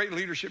John, a great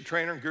leadership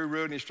trainer and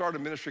guru, and he started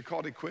a ministry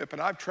called Equip,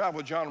 and I've traveled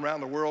with John around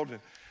the world. And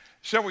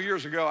several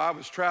years ago, I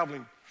was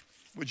traveling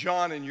with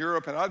John in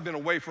Europe, and I'd been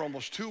away for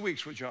almost 2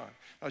 weeks with John.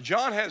 Now,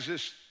 John has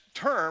this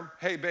term,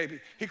 hey, baby.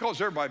 He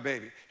calls everybody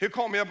baby. He'll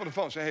call me up on the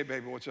phone and say, hey,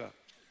 baby, what's up?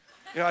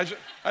 That's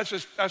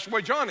the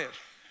way John is.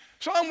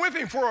 So I'm with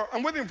him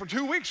for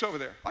 2 weeks over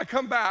there. I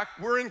come back,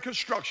 we're in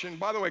construction.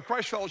 By the way,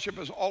 Christ Fellowship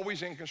is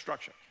always in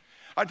construction.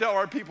 I tell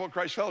our people at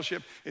Christ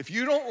Fellowship, if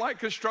you don't like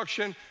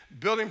construction,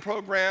 building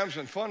programs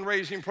and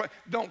fundraising,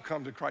 don't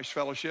come to Christ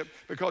Fellowship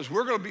because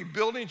we're going to be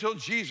building until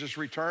Jesus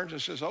returns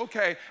and says,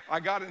 okay, I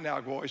got it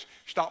now, boys,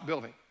 stop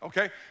building,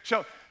 okay?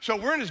 So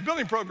we're in this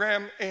building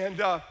program,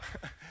 and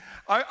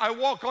I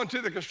walk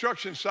onto the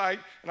construction site,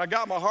 and I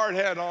got my hard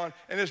hat on,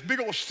 and this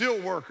big old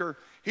steel worker,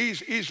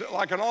 he's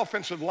like an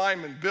offensive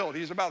lineman built.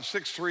 He's about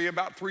 6'3",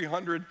 about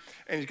 300,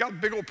 and he's got a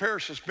big old pair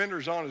of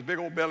suspenders on his big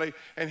old belly,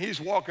 and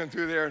he's walking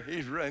through there.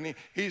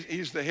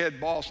 He's the head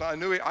boss. I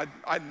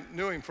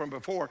knew him from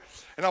before,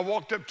 and I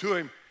walked up to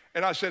him,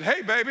 and I said,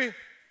 hey, baby.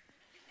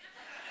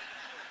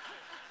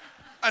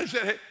 I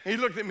said, hey. He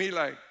looked at me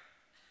like,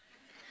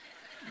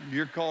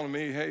 you're calling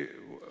me, hey,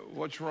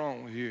 what's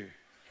wrong with you?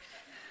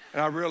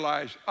 And I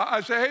realized,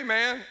 I said, hey,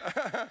 man,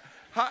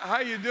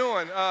 how you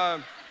doing?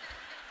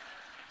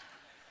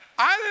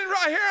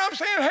 Right here, I'm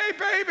saying, hey,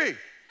 baby.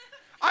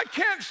 I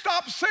can't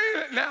stop saying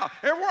it now.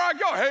 Everywhere I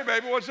go, hey,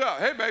 baby, what's up?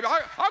 Hey, baby.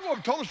 I go up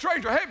and told a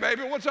stranger, hey,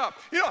 baby, what's up?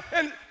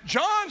 And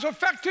John's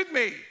affected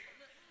me.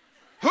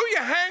 Who you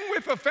hang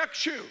with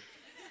affects you.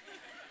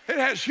 It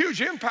has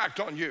huge impact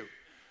on you.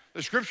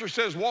 The scripture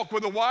says, walk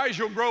with the wise,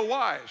 you'll grow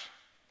wise.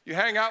 You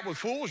hang out with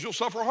fools, you'll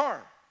suffer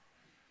harm.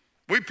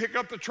 We pick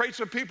up the traits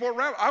of people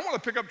around. I want to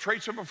pick up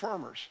traits of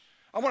affirmers.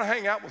 I want to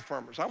hang out with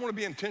affirmers. I want to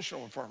be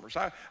intentional with affirmers.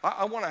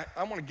 I want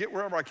to get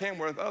wherever I can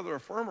with other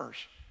affirmers.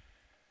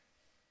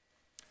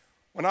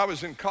 When I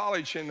was in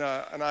college and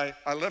I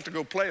left to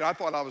go play, I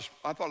thought I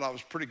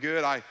was pretty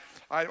good.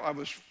 I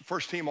was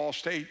first team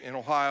All-State in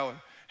Ohio and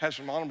had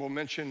some honorable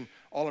mention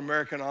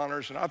All-American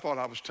honors, and I thought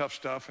I was tough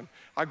stuff. And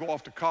I go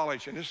off to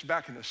college, and this is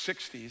back in the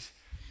 60s,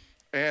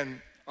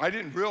 and I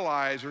didn't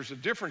realize there's a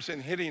difference in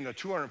hitting a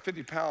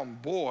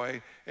 250-pound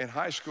boy in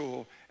high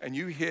school and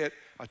you hit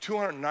a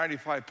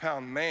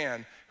 295-pound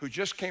man who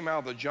just came out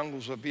of the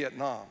jungles of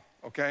Vietnam,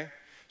 okay?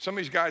 Some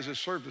of these guys that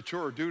served a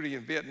tour of duty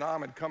in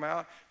Vietnam had come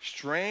out,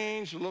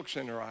 strange looks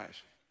in their eyes.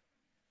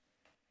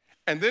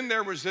 And then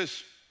there was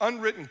this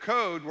unwritten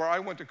code where I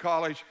went to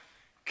college,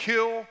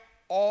 kill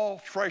all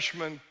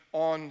freshmen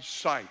on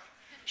sight.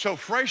 So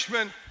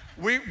freshmen,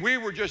 we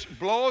were just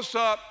blow us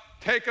up,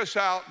 take us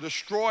out,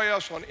 destroy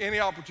us on any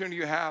opportunity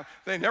you have.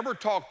 They never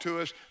talked to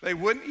us. They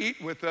wouldn't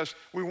eat with us.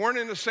 We weren't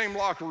in the same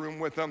locker room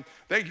with them.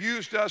 They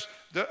used us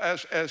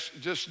as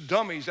just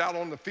dummies out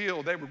on the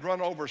field. They would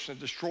run over us and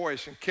destroy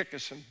us and kick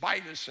us and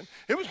bite us. And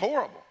it was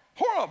horrible,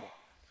 horrible.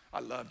 I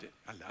loved it.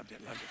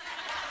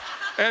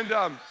 And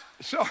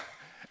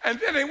and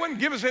then they wouldn't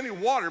give us any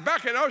water.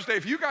 Back in those days,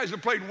 if you guys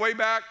have played way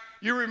back,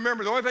 you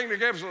remember the only thing they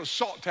gave us was a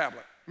salt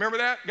tablet. Remember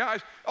that,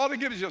 guys? All they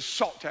give is just a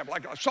salt tablet.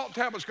 Like a salt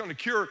tablet's going to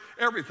cure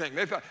everything.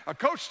 They thought, a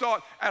coach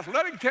thought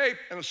athletic tape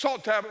and a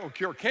salt tablet will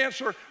cure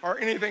cancer or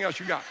anything else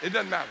you got. It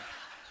doesn't matter.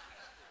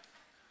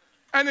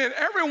 And then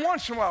every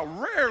once in a while,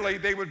 rarely,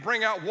 they would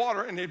bring out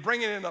water and they'd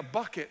bring it in a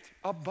bucket.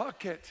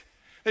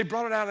 They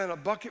brought it out in a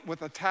bucket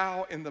with a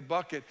towel in the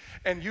bucket.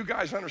 And you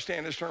guys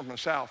understand this term from the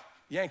South.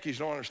 Yankees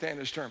don't understand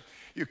this term.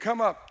 You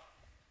come up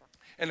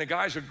and the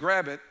guys would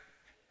grab it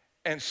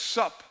and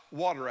sup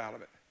water out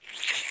of it.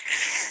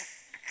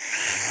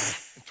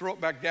 And throw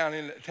it back down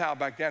in the towel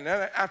back down.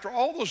 And after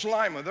all those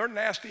linemen, their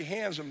nasty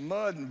hands of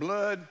mud and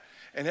blood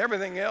and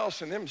everything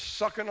else, and them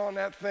sucking on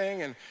that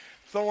thing and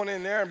throwing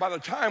in there. And by the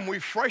time we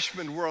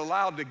freshmen were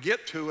allowed to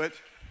get to it,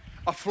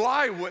 a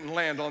fly wouldn't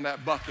land on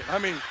that bucket. I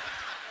mean,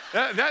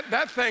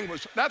 that thing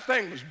was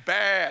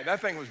bad. That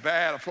thing was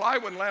bad. A fly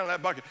wouldn't land on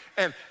that bucket.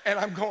 And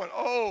I'm going,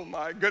 oh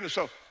my goodness.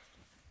 So,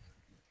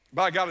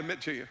 but I got to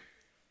admit to you,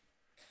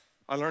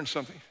 I learned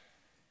something.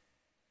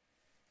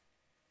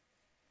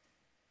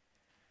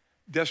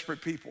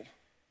 Desperate people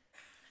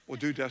will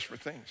do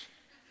desperate things.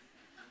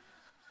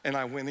 And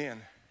I went in.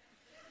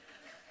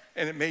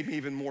 And it made me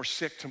even more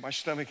sick to my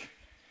stomach.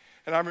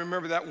 And I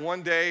remember that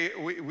one day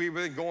we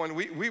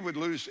would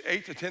lose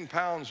 8 to 10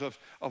 pounds of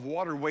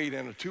water weight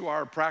in a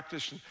 2-hour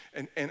practice.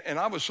 And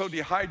I was so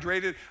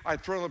dehydrated,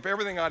 I'd thrown up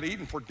everything I'd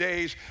eaten for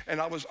days.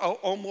 And I was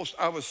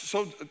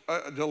so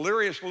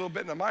delirious a little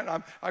bit in the mind.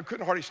 I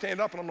couldn't hardly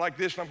stand up, and I'm like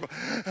this, and I'm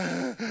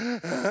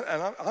going,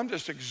 and I'm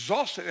just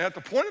exhausted. And at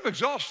the point of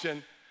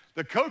exhaustion,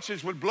 the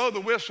coaches would blow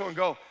the whistle and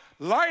go,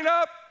 line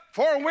up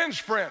for wind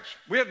sprints.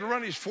 We had to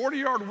run these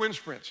 40-yard wind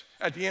sprints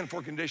at the end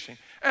for conditioning.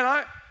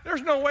 And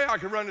there's no way I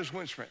could run this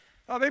wind sprint.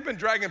 Now, they've been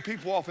dragging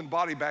people off in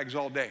body bags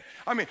all day.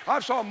 I mean, I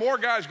saw more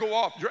guys go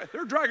off.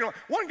 They're dragging off.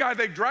 One guy,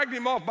 they dragged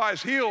him off by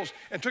his heels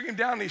and took him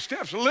down these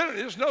steps.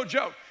 Literally, it's no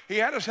joke. He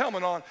had his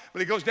helmet on, but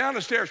he goes down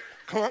the stairs,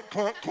 clunk,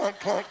 clunk, clunk,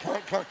 clunk,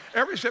 clunk, clunk.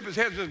 Every step his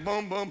head just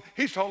boom, boom.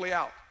 He's totally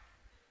out.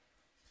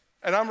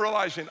 And I'm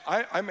realizing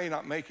I may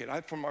not make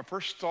it. From my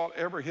first thought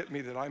ever hit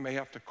me that I may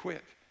have to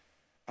quit.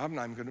 I'm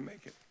not even going to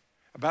make it.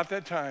 About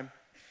that time,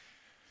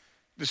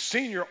 the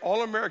senior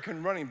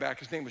All-American running back,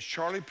 his name was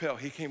Charlie Pell,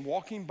 he came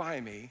walking by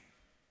me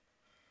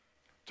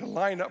to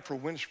line up for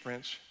wind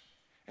sprints,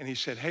 and he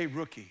said, hey,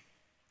 rookie.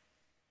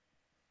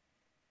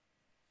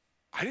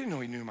 I didn't know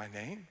he knew my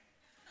name.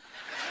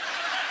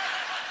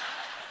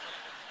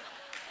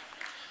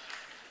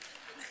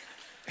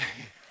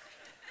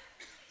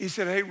 He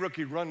said, hey,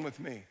 rookie, run with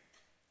me.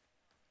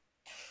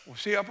 Well,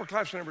 see,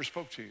 upperclassmen never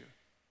spoke to you.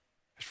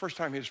 It's the first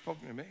time he had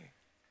spoken to me.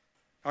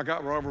 I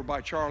got over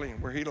by Charlie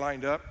and where he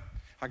lined up.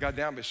 I got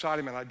down beside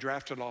him and I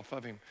drafted off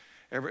of him.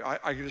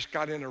 I just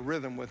got in a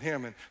rhythm with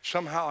him, and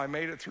somehow I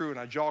made it through, and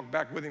I jogged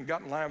back with him,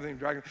 got in line with him,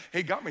 dragged him.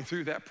 He got me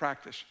through that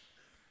practice.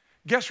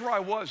 Guess where I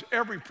was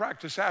every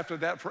practice after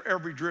that for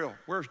every drill?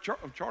 Where's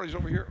Charlie's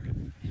over here? Okay.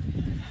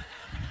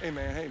 Hey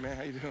man,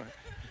 how you doing?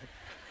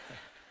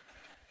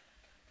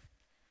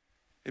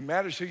 It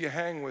matters who you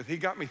hang with. He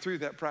got me through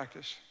that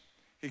practice.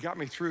 He got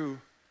me through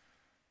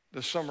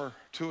the summer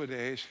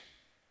two-a-days.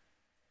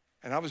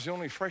 And I was the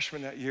only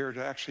freshman that year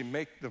to actually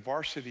make the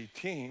varsity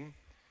team.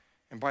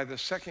 And by the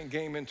second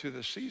game into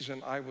the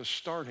season, I was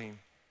starting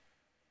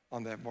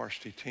on that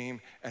varsity team.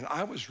 And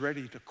I was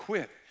ready to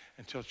quit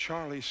until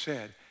Charlie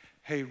said,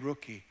 hey,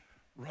 rookie,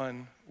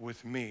 run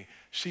with me.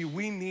 See,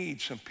 we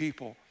need some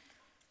people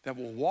that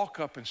will walk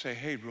up and say,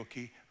 hey,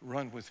 rookie,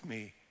 run with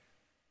me.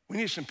 We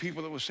need some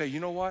people that will say, you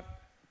know what?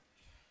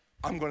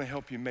 I'm going to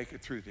help you make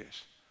it through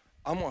this.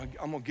 I'm going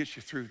to get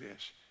you through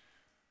this.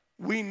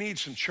 We need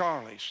some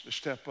Charlies to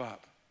step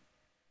up.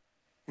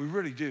 We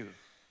really do.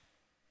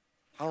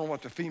 I don't know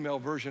what the female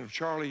version of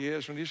Charlie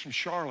is. We need some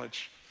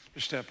Charlottes to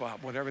step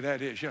up, whatever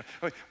that is. You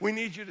know, we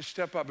need you to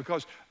step up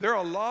because there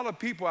are a lot of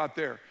people out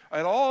there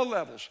at all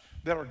levels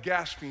that are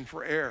gasping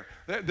for air.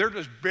 They're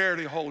just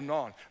barely holding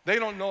on. They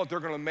don't know if they're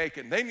going to make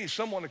it. And they need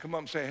someone to come up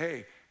and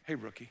say, hey,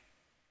 rookie,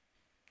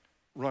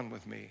 run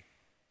with me.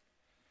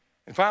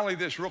 And finally,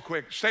 this real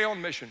quick, stay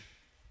on mission.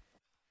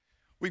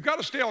 We've got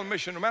to stay on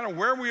mission. No matter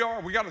where we are,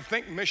 we got to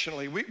think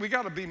missionally. We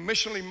got to be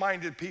missionally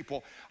minded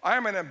people. I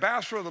am an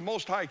ambassador of the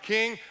Most High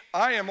King.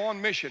 I am on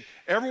mission.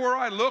 Everywhere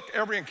I look,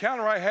 every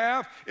encounter I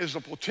have is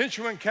a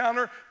potential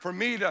encounter for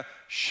me to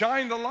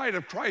shine the light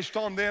of Christ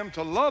on them,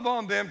 to love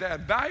on them, to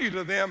add value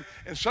to them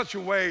in such a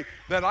way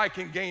that I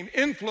can gain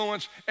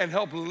influence and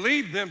help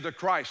lead them to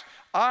Christ.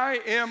 I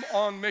am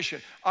on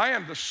mission. I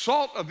am the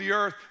salt of the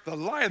earth, the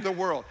light of the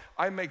world.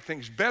 I make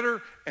things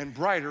better and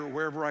brighter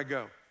wherever I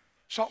go.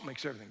 Salt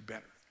makes everything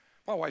better.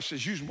 My wife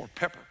says, use more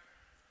pepper.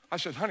 I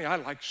said, honey, I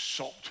like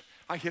salt.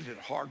 I hit it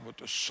hard with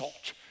the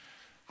salt.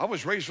 I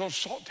was raised on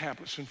salt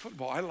tablets in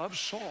football. I love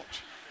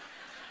salt.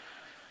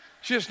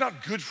 See, it's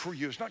not good for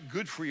you. It's not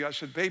good for you. I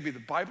said, baby, the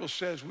Bible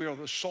says we are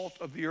the salt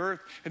of the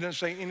earth. It doesn't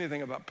say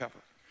anything about pepper.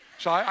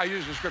 So I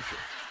use the scripture.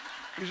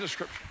 Use the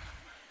scripture.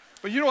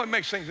 But you know what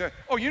makes things,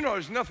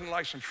 there's nothing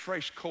like some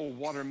fresh, cold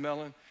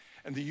watermelon.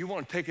 And then you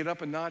want to take it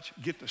up a notch,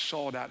 get the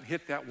salt out and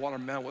hit that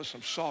watermelon with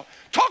some salt.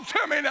 Talk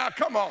to me now,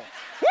 come on.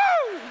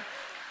 Woo!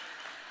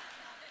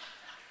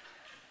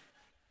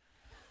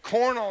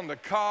 Corn on the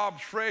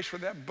cob, fresh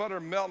with that butter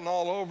melting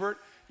all over it.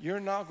 You're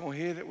not going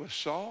to hit it with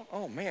salt?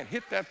 Oh, man,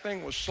 hit that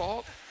thing with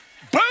salt.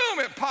 Boom,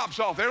 it pops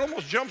off. It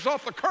almost jumps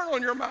off the kernel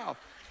in your mouth.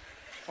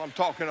 I'm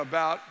talking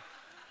about.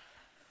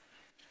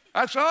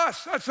 That's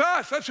us. That's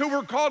us. That's who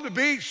we're called to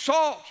be.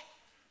 Salt,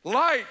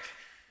 light.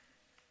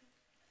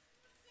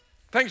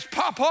 Things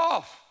pop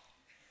off.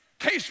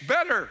 Tastes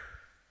better.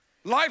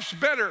 Life's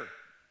better.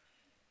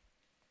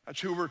 That's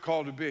who we're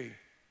called to be.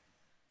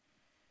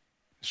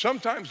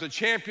 Sometimes the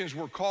champions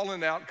we're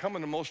calling out come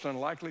in the most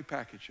unlikely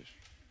packages.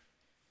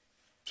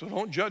 So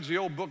don't judge the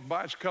old book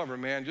by its cover,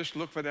 man. Just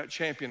look for that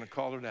champion and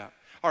call it out.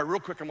 All right, real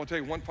quick, I'm going to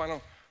tell you one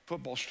final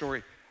football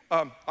story.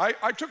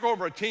 I took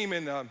over a team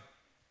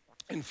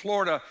in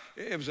Florida.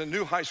 It was a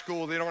new high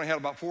school. They only had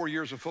about 4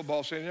 years of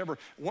football, so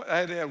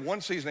they had one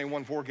season, they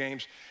won 4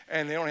 games,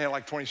 and they only had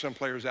like 20-some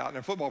players out in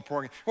their football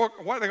program. Well,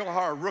 why are they going to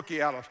hire a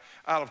rookie out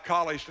of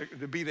college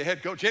to be the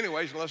head coach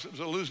anyways, unless it was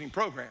a losing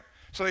program?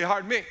 So they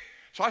hired me.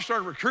 So I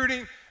started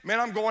recruiting. Man,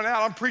 I'm going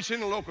out. I'm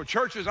preaching in local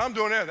churches. I'm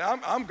doing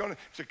everything. I'm going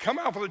to come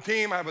out for the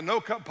team. I have a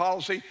no-cut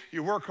policy.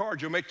 You work hard.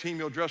 You'll make team.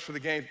 You'll dress for the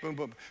game. Boom,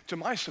 boom. To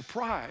my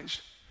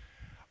surprise,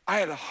 I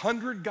had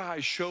 100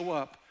 guys show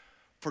up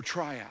for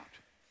tryout.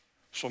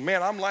 So,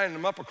 man, I'm lining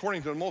them up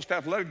according to the most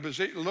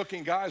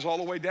athletic-looking guys all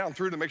the way down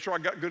through to make sure I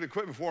got good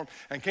equipment for them,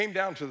 and came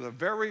down to the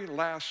very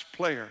last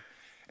player.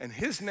 And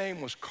his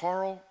name was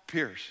Carl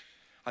Pierce.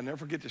 I'll never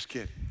forget this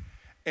kid.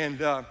 And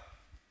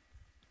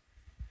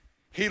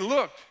he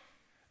looked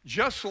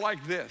just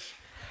like this.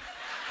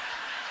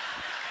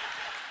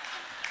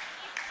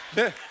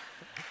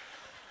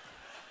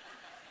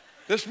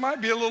 This might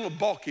be a little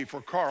bulky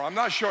for Carl. I'm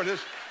not sure.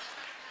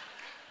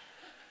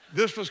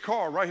 This was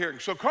Carl right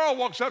here. So Carl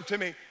walks up to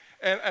me,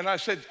 and I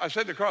said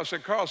to Carl,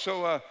 Carl,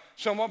 so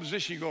what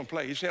position you going to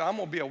play? He said, I'm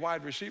going to be a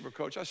wide receiver,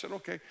 coach. I said,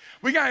 okay.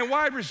 We got any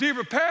wide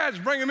receiver pads?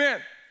 Bring them in.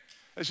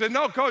 They said,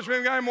 no, coach, we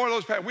haven't got any more of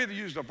those pads. We had to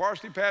use the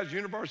varsity pads,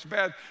 university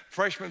pads,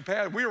 freshman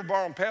pads. We were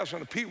borrowing pads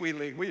from the Pee Wee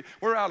League. We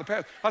were out of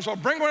pads. I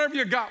said, bring whatever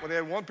you got. Well, they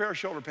had one pair of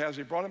shoulder pads.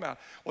 They brought them out.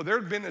 Well, there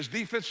had been this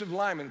defensive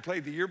lineman who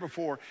played the year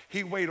before.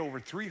 He weighed over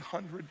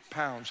 300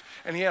 pounds,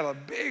 and he had a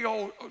big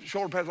old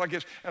shoulder pads like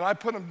this, and I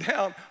put them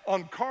down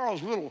on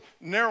Carl's little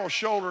narrow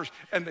shoulders,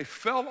 and they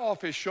fell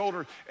off his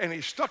shoulder, and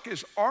he stuck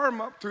his arm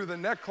up through the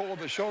neck hole of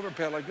the shoulder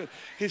pad like this.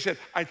 He said,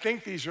 I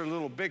think these are a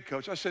little big,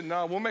 coach. I said,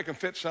 no, we'll make them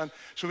fit, son.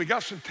 So we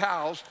got some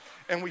towels,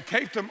 and we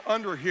taped them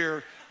under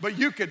here, but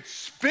you could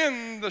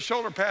spin the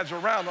shoulder pads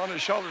around on his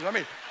shoulders. I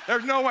mean,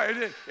 there's no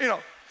way,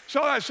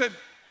 So I said,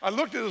 I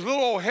looked at his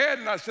little old head,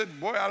 and I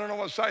said, boy, I don't know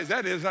what size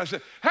that is. And I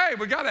said, hey,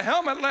 we got a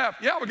helmet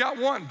left. Yeah, we got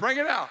one. Bring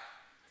it out.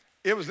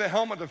 It was the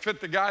helmet that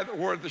fit the guy that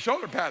wore the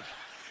shoulder pads.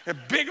 A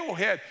big old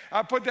head.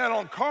 I put that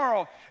on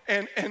Carl,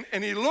 and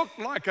he looked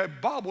like a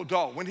bobble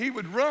doll. When he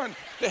would run,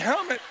 the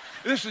helmet,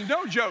 this is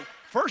no joke.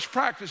 First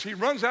practice, he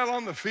runs out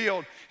on the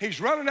field.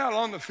 He's running out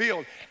on the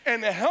field,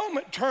 and the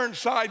helmet turned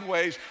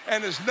sideways,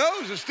 and his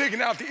nose is sticking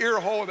out the ear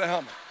hole of the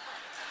helmet.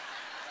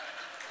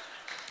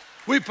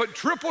 We put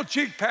triple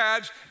cheek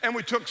pads, and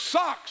we took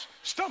socks,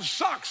 stuffed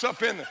socks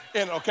up in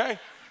okay?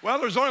 Well,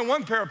 there's only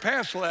one pair of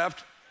pants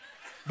left.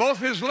 Both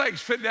his legs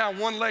fit down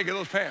one leg of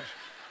those pants.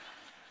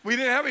 We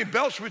didn't have any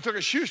belts, so we took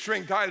a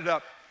shoestring, tied it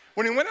up.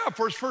 When he went out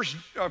for his first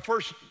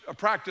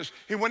practice,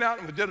 he went out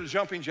and did a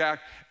jumping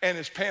jack, and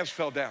his pants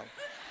fell down.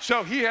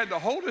 So he had to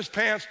hold his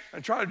pants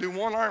and try to do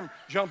one-arm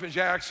jumping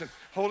jacks and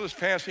hold his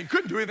pants. He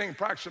couldn't do anything in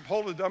practice except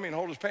hold the dummy and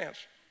hold his pants.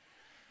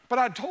 But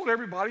I told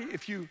everybody,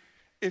 if you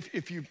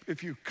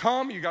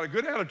come, you got a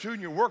good attitude,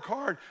 and you work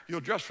hard,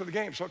 you'll dress for the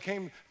game. So it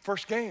came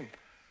first game.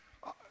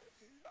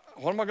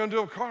 What am I going to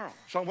do with Carl?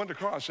 So I went to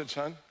Carl. I said,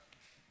 son,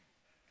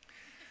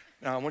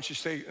 now I want you to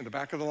stay in the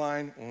back of the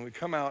line. When we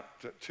come out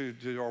to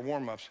do our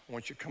warm-ups, I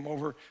want you to come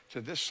over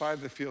to this side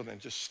of the field and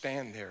just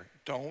stand there.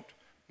 Don't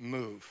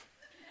move.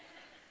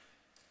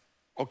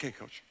 Okay,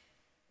 coach.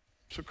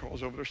 So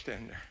Carl's over there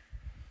standing there,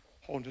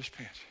 holding his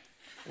pants.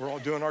 We're all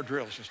doing our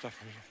drills and stuff.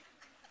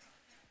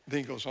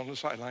 Then he goes on the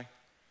sideline.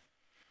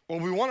 Well,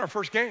 we won our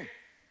first game.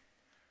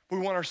 We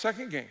won our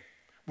second game.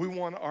 We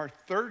won our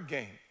third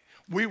game.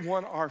 We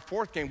won our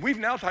fourth game. We've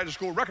now tied a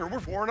school record. We're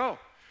 4-0.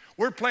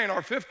 We're playing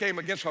our fifth game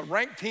against a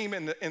ranked team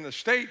in the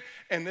state,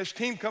 and this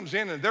team comes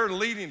in, and they're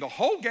leading the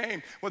whole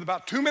game with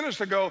about 2 minutes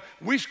to go.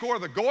 We score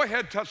the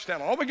go-ahead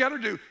touchdown. All we got to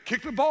do,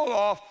 kick the ball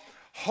off,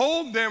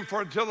 hold them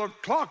until the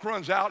clock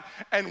runs out,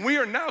 and we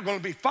are now going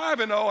to be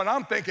 5-0, and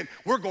I'm thinking,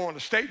 we're going to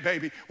state,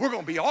 baby. We're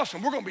going to be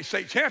awesome. We're going to be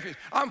state champions.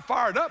 I'm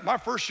fired up. My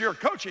first year of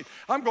coaching,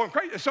 I'm going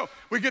crazy. So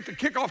we get the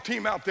kickoff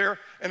team out there,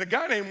 and a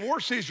guy named War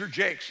Caesar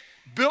Jakes,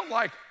 built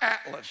like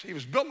Atlas. He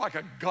was built like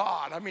a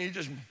god. I mean, he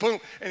just boom,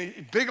 and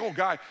he big old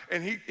guy,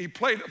 and he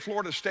played at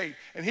Florida State.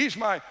 And he was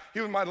my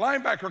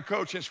linebacker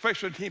coach and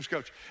special teams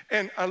coach.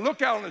 And I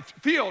look out on the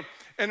field,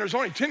 and there's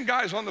only 10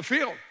 guys on the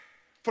field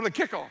for the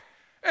kickoff.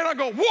 And I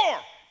go, War,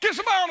 get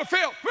somebody on the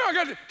field. We don't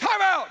got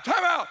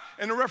time out.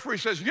 And the referee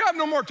says, you have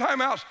no more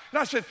timeouts. And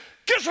I said,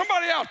 get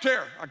somebody out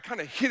there. I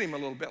kind of hit him a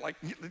little bit. Like,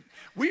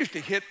 we used to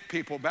hit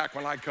people back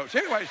when I coached.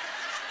 Anyways,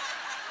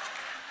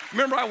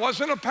 remember, I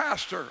wasn't a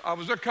pastor. I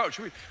was a coach.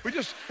 We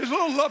just, his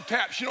little love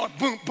taps, you know, like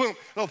boom, boom,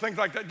 little things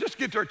like that, just to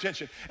get their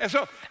attention. And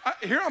so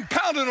here I'm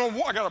pounding on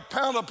War. I got a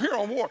pound up here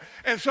on War.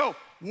 And so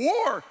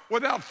War,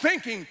 without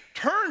thinking,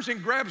 turns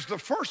and grabs the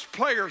first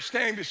player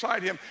standing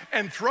beside him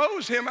and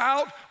throws him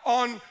out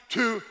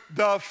onto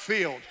the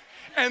field.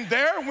 And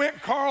there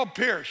went Carl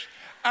Pierce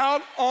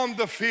out on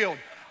the field,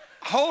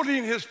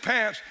 holding his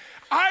pants.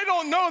 I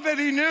don't know that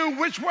he knew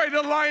which way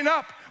to line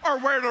up or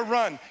where to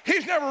run.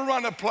 He's never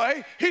run a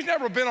play. He's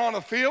never been on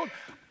a field.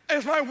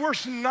 It's my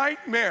worst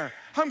nightmare.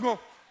 I'm going,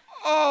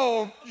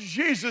 oh,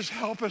 Jesus,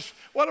 help us.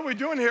 What are we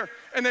doing here?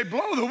 And they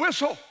blow the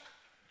whistle.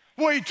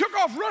 Well, he took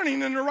off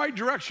running in the right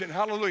direction.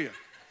 Hallelujah.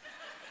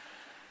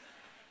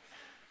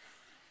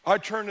 I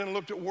turned and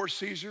looked at War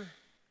Caesar.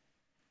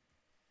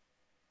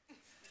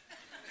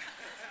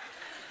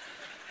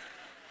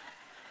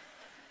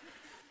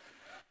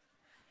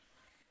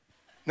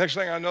 Next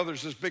thing I know,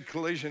 there's this big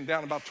collision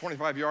down about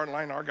 25-yard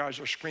line. Our guys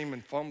are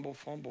screaming, fumble,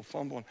 fumble,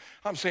 fumble. And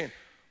I'm saying,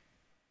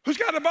 who's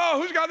got the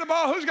ball? Who's got the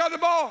ball? Who's got the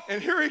ball?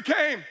 And here he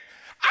came.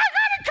 I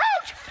got it,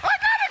 coach! I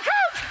got it,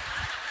 coach!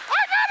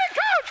 I got it,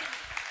 coach!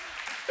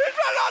 He's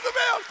running out the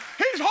field.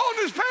 He's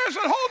holding his pants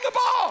and holding the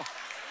ball.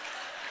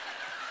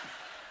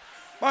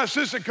 My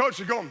assistant coach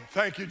is going,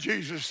 thank you,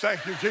 Jesus,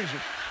 thank you,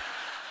 Jesus.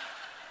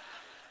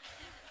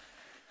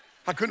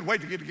 I couldn't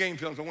wait to get the game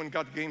films. I went and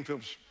got the game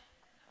films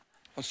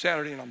on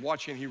Saturday, and I'm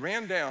watching. He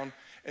ran down,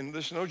 and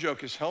this is no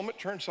joke, his helmet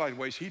turned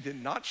sideways. He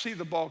did not see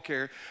the ball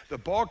carrier. The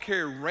ball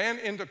carrier ran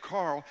into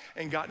Carl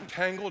and got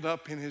tangled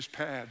up in his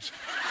pads.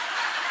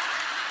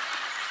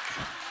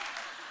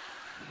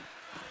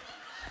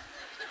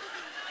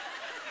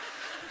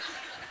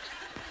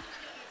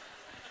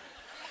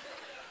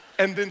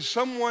 And then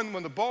someone,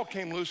 when the ball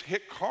came loose,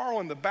 hit Carl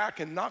in the back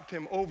and knocked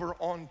him over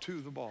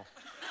onto the ball.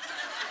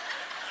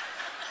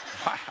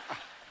 Wow.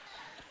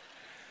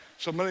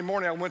 So Monday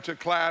morning I went to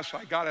class.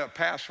 I got a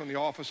pass from the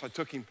office. I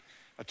took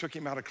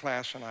him out of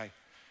class, and I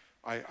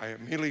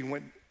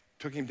immediately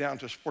took him down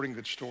to a sporting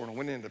goods store, and I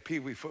went into the Pee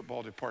Wee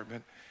football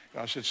department.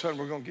 And I said, son,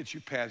 we're going to get you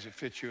pads that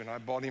fit you. And I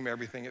bought him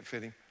everything that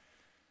fit him.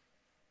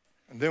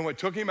 And then we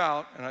took him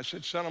out, and I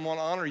said, son, I'm going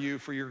to honor you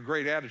for your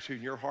great attitude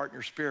and your heart and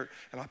your spirit.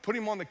 And I put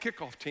him on the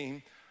kickoff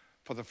team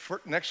for the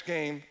next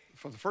game,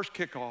 for the first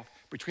kickoff,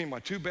 between my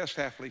two best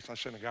athletes. I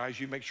said, guys,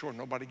 you make sure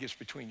nobody gets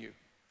between you.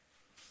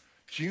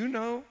 Do you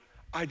know,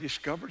 I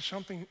discovered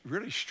something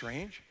really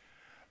strange.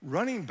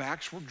 Running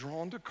backs were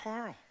drawn to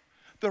Carl.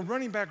 The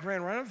running back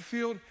ran right up the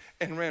field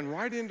and ran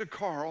right into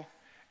Carl,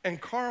 and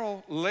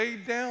Carl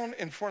laid down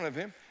in front of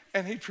him,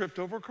 and he tripped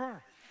over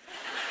Carl.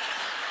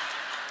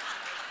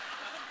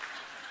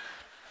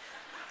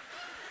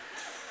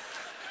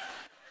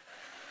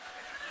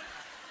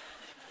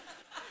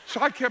 So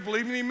I kept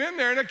leaving him in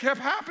there, and it kept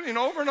happening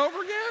over and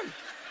over again.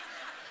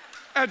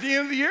 At the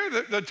end of the year,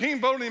 the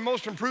team voted him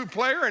most improved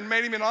player and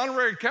made him an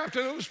honorary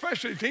captain of the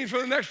specialty teams for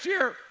the next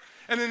year.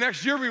 And the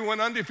next year, we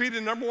went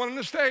undefeated, #1 in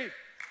the state.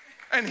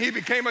 And he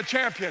became a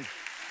champion.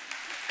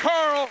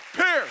 Carl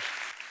Pierce.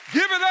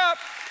 Give it up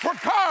for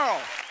Carl.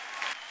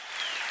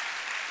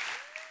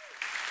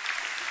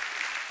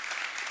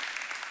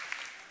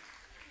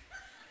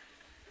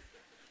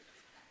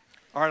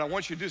 All right, I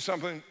want you to do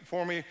something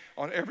for me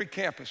on every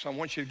campus. I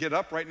want you to get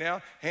up right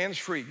now, hands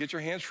free. Get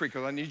your hands free,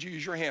 because I need you to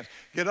use your hands.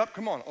 Get up,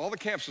 come on. All the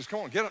campuses,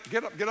 come on. Get up,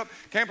 get up, get up.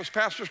 Campus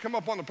pastors, come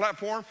up on the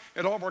platform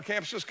at all of our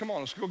campuses. Come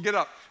on, let's go get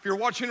up. If you're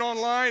watching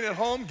online at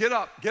home, get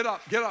up, get up,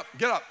 get up,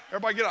 get up.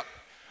 Everybody get up.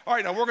 All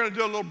right, now we're going to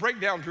do a little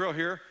breakdown drill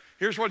here.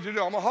 Here's what you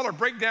do. I'm going to holler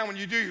breakdown. When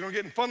you do, you're going to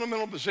get in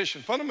fundamental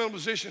position. Fundamental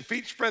position,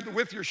 feet spread the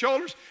width of your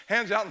shoulders,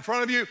 hands out in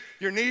front of you,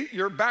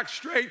 your back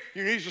straight,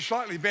 your knees are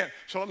slightly bent.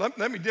 So let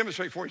me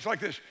demonstrate for you. It's like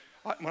this.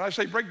 When I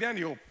say break down,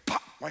 you go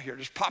pop right here.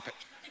 Just pop it.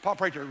 Pop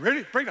right there.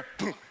 Ready? Break down.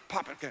 Boom.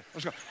 Pop it. Okay.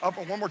 Let's go. Up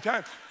one more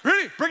time.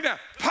 Ready? Break down.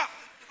 Pop.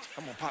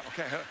 I'm going to pop.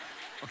 Okay.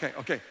 Okay.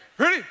 Okay.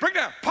 Ready? Break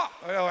down. Pop.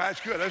 Oh,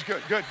 that's good. That's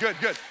good. Good, good,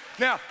 good.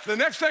 Now, the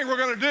next thing we're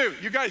going to do,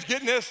 you guys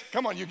getting this?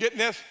 Come on, you getting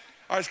this?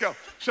 All right, let's go.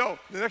 So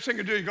the next thing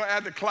you do, you're going to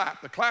add the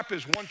clap. The clap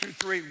is 1, 2,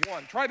 3,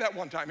 1. Try that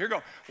one time. Here you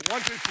go.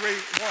 1, 2, 3,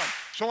 1.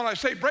 So when I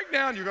say break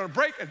down, you're going to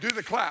break and do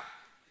the clap.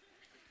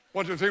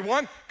 1, 2, 3,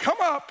 1. Come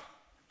up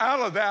out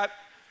of that,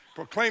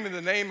 proclaiming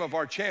the name of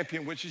our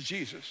champion, which is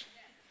Jesus.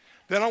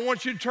 Then I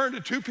want you to turn to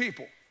two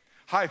people.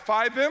 High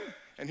five them,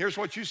 and here's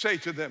what you say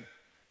to them.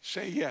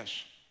 Say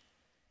yes.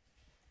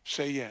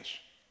 Say yes.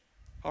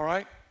 All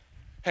right?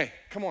 Hey,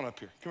 come on up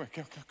here. Come on.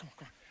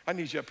 I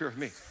need you up here with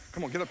me.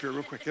 Come on, get up here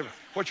real quick.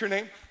 What's your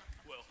name?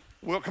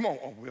 Will. Will, come on.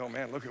 Oh, Will,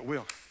 man, look at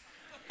Will.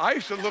 I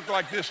used to look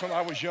like this when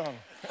I was young.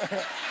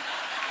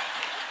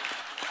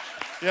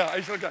 Yeah,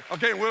 he's okay.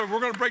 Okay, we're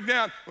going to break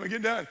down. When we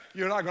get done,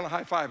 you're not going to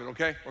high five it,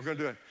 okay? We're going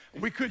to do it.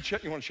 We could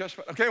check. You want to chest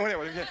bump? Okay,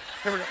 anyway, okay.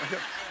 Here we go. Okay.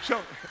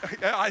 So,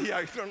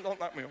 don't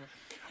knock me over.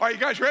 All right,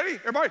 you guys ready?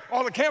 Everybody,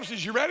 all the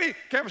campuses, you ready?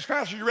 Campus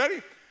pastors, you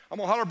ready? I'm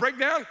going to holler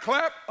breakdown,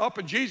 clap, up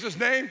in Jesus'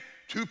 name.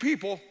 2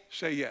 people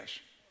say yes.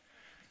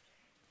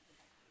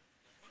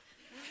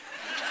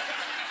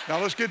 Now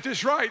let's get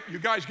this right. You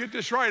guys get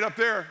this right up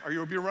there, or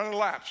you'll be running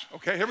laps.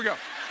 Okay, here we go.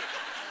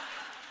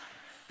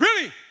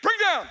 Ready? Break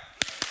down.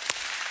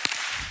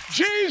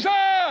 Jesus!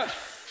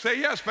 Say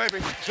yes,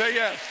 baby. Say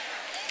yes.